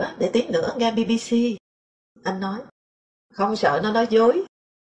 Chữa để tí nữa nghe BBC. Anh nói, không sợ nó nói dối.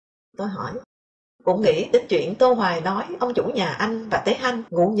 Tôi hỏi, cũng nghĩ đến chuyện Tô Hoài nói ông chủ nhà anh và Tế Hanh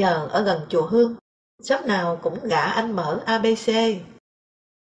ngủ nhờ ở gần chùa Hương, sớm nào cũng gả anh mở ABC.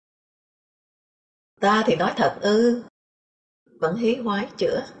 Ta thì nói thật ư? Vẫn hí hoái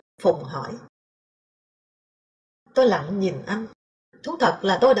chữa. Phùng hỏi. Tôi lặng nhìn anh. Thú thật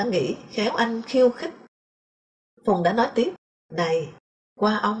là tôi đã nghĩ khéo anh khiêu khích. Phùng đã nói tiếp, này,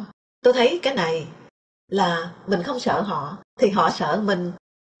 qua ông, tôi thấy cái này là mình không sợ họ thì họ sợ mình.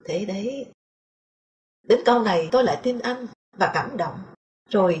 Thế đấy. Đến câu này tôi lại tin anh và cảm động,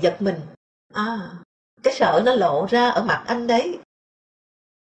 rồi giật mình. Cái sợ nó lộ ra ở mặt anh đấy.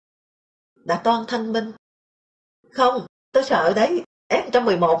 Đã toan thanh minh. Không, tôi sợ đấy.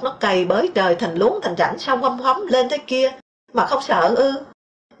 F-111 nó cày bới trời thành luống thành rãnh xong hông hóm lên thế kia, mà không sợ ư?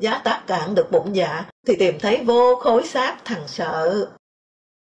 Giá tác cạn được bụng dạ thì tìm thấy vô khối xác thằng sợ.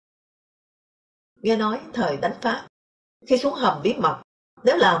 Nghe nói thời đánh Pháp, khi xuống hầm bí mật,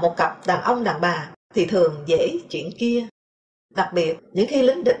 nếu là một cặp đàn ông đàn bà thì thường dễ chuyện kia. Đặc biệt những khi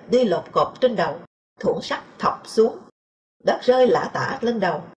lính địch đi lột cột trên đầu, thuẫn sắt thọc xuống, đất rơi lả tả lên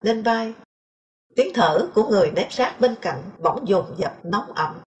đầu, lên vai. Tiếng thở của người nép sát bên cạnh bỗng dồn dập nóng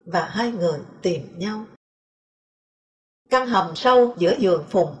ẩm và hai người tìm nhau. Căn hầm sâu giữa giường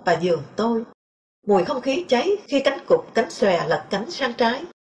Phùng và giường tôi, mùi không khí cháy khi cánh cụt cánh xòe lật cánh sang trái,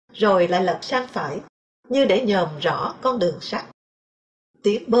 rồi lại lật sang phải, như để nhòm rõ con đường sắt.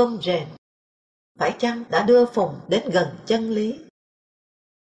 Tiếng bơm rền, phải chăng đã đưa Phùng đến gần chân lý?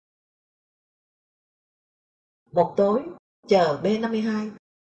 Một tối, chờ B-52,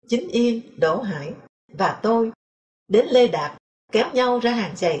 Chính Yên, Đỗ Hải và tôi đến Lê Đạt kéo nhau ra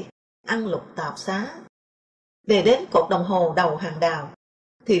hàng giày, ăn lục tạp xá. Về đến cột đồng hồ đầu hàng đào,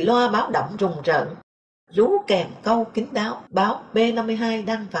 thì loa báo động rùng rợn, rú kèm câu kín đáo báo B-52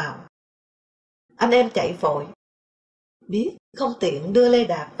 đang vào. Anh em chạy vội. Biết không tiện đưa Lê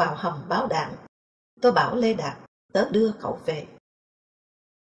Đạt vào hầm báo đạn, tôi bảo Lê Đạt, tớ đưa cậu về.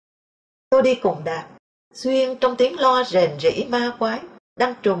 Tôi đi cùng Đạt, xuyên trong tiếng loa rền rĩ ma quái,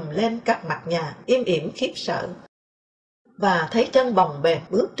 đang trùm lên các mặt nhà im ỉm khiếp sợ. Và thấy chân bồng bềnh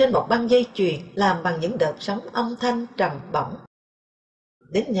bước trên một băng dây chuyền làm bằng những đợt sóng âm thanh trầm bổng.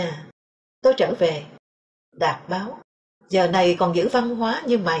 Đến nhà, tôi trở về. Đạt báo, giờ này còn giữ văn hóa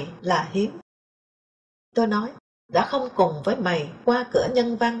như mày là hiếm. Tôi nói, đã không cùng với mày qua cửa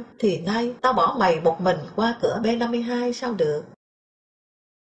nhân văn thì nay tao bỏ mày một mình qua cửa B-52 sao được?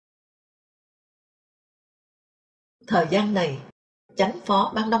 Thời gian này, chánh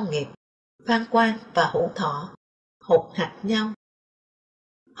phó ban nông nghiệp Phan Quang và Hữu Thọ hụt hạt nhau.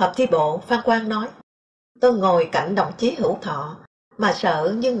 Họp chi bộ, Phan Quang nói, tôi ngồi cạnh đồng chí Hữu Thọ mà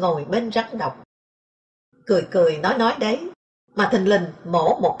sợ như ngồi bên rắn độc. Cười cười nói đấy, mà thình lình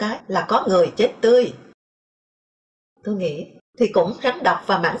mổ một cái là có người chết tươi. Tôi nghĩ thì cũng rắn độc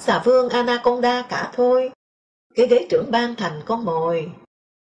và mãng xà vương Anaconda cả thôi. Cái ghế trưởng ban thành con mồi.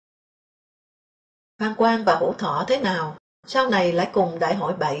 Phan Quang và Hữu Thọ thế nào? Sau này lại cùng đại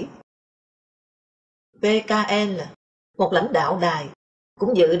hội 7. PKN, một lãnh đạo đài,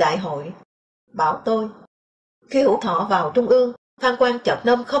 cũng dự đại hội. bảo tôi. Khi Hữu Thọ vào Trung ương, Phan Quang chợt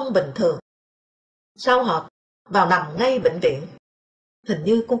nôm không bình thường. Sau họp, vào nằm ngay bệnh viện. Hình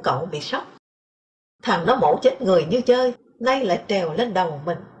như cô cậu bị sốc. Thằng nó mổ chết người như chơi, nay lại trèo lên đầu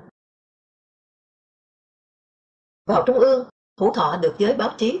mình. Vào Trung ương, Hữu Thọ được giới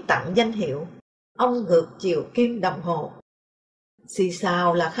báo chí tặng danh hiệu ông ngược chiều kim đồng hồ. Xì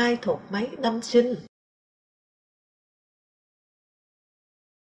xào là khai thuật mấy năm sinh.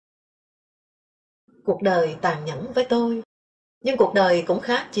 Cuộc đời tàn nhẫn với tôi, nhưng cuộc đời cũng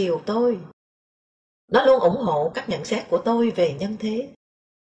khá chiều tôi. Nó luôn ủng hộ các nhận xét của tôi về nhân thế.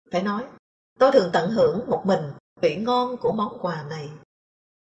 Phải nói, tôi thường tận hưởng một mình vị ngon của món quà này.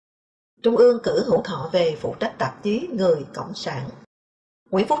 Trung ương cử Hữu Thọ về phụ trách tạp chí Người Cộng sản.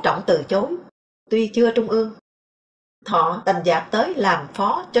 Nguyễn Phú Trọng từ chối, tuy chưa Trung ương. Thọ đành dạt tới làm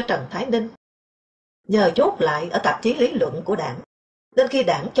phó cho Trần Thái Ninh. Nhờ chốt lại ở tạp chí lý luận của đảng, nên khi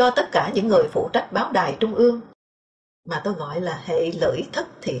đảng cho tất cả những người phụ trách báo đài Trung ương, mà tôi gọi là hệ lưỡi thất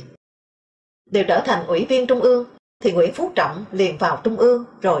thiệt, đều trở thành ủy viên Trung ương, thì Nguyễn Phú Trọng liền vào Trung ương,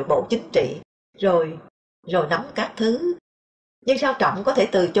 rồi Bộ Chính trị, rồi nắm các thứ. Nhưng sao Trọng có thể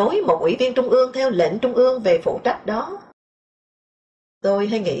từ chối một ủy viên Trung ương theo lệnh Trung ương về phụ trách đó? Tôi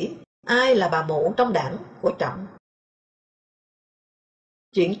hay nghĩ, ai là bà mụ trong đảng của Trọng?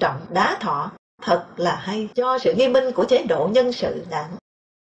 Chuyện Trọng đá Thọ thật là hay cho sự nghiêm minh của chế độ nhân sự đảng.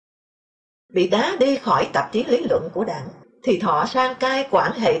 Bị đá đi khỏi tạp chí lý luận của đảng, thì Thọ sang cai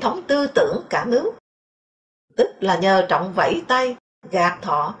quản hệ thống tư tưởng cả nước. Tức là nhờ Trọng vẫy tay, gạt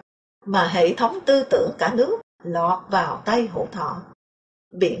Thọ, mà hệ thống tư tưởng cả nước lọt vào tay Hữu Thọ.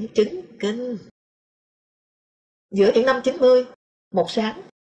 Biển chứng kinh. Giữa những năm 90, một sáng,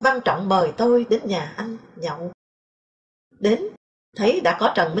 Văn Trọng mời tôi đến nhà anh nhậu. Đến, thấy đã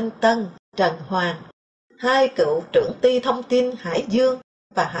có Trần Minh Tân, Trần Hoàng, hai cựu trưởng ty thông tin Hải Dương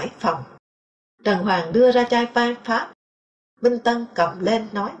và Hải Phòng. Trần Hoàng đưa ra chai phan Pháp. Minh Tân cầm lên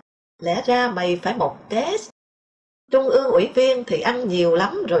nói, lẽ ra mày phải một test. Trung ương ủy viên thì ăn nhiều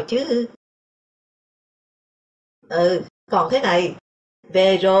lắm rồi chứ. Còn thế này,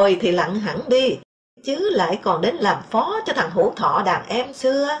 về rồi thì lặng hẳn đi, chứ lại còn đến làm phó cho thằng Hữu Thọ đàn em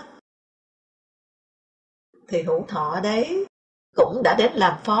xưa. Thì Hữu Thọ đấy, cũng đã đến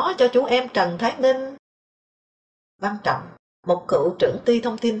làm phó cho chú em Trần Thái Ninh. Văn Trọng, một cựu trưởng ty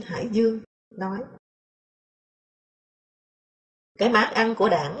thông tin Hải Dương, nói, cái mác ăn của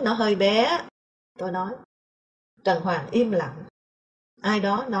đảng nó hơi bé. Tôi nói. Trần Hoàng im lặng. Ai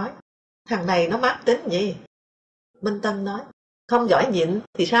đó nói, thằng này nó mát tính gì? Minh Tân nói, không giỏi nhịn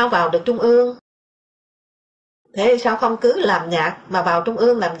thì sao vào được Trung ương? Thế sao không cứ làm nhạc mà vào Trung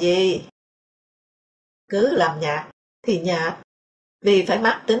ương làm gì? Cứ làm nhạc thì nhạc, vì phải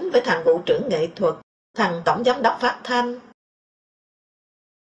mát tính với thằng vụ trưởng nghệ thuật, thằng tổng giám đốc phát thanh.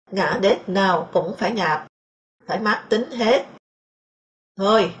 Ngã đét nào cũng phải nhạc, phải mát tính hết.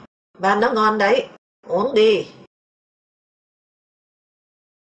 Thôi, và nó ngon đấy, uống đi.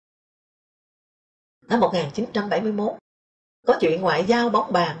 Năm 1971, có chuyện ngoại giao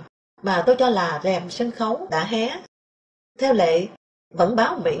bóng bàn mà tôi cho là rèm sân khấu đã hé. Theo lệ, vẫn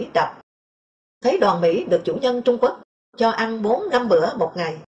báo Mỹ đọc. Thấy đoàn Mỹ được chủ nhân Trung Quốc cho ăn 4-5 bữa một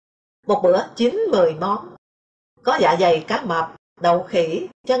ngày. Một bữa 9-10 món. Có dạ dày cá mập, đậu khỉ,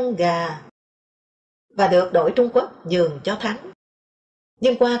 chân gà. Và được đội Trung Quốc nhường cho thắng.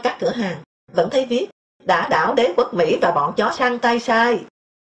 Nhưng qua các cửa hàng, vẫn thấy viết, đã đảo đế quốc Mỹ và bọn chó săn tay sai.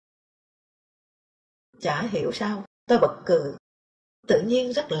 Chả hiểu sao, tôi bật cười. Tự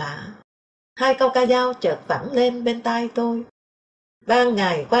nhiên rất lạ. Hai câu ca dao chợt vẳng lên bên tai tôi. Ban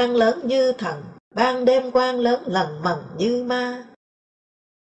ngày quan lớn như thần, ban đêm quan lớn lần mần như ma.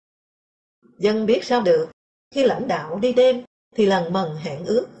 Dân biết sao được, khi lãnh đạo đi đêm thì lần mần hẹn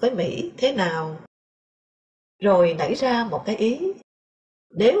ước với Mỹ thế nào. Rồi nảy ra một cái ý.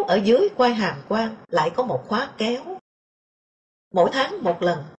 Nếu ở dưới quai hàm quan lại có một khóa kéo. Mỗi tháng một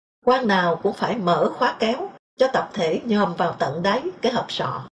lần, quan nào cũng phải mở khóa kéo cho tập thể nhòm vào tận đáy cái hộp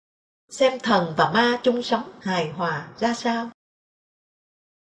sọ. Xem thần và ma chung sống hài hòa ra sao.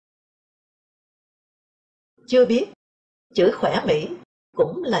 Chưa biết, chữ khỏe Mỹ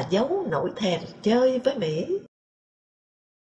cũng là dấu nỗi thèm chơi với Mỹ.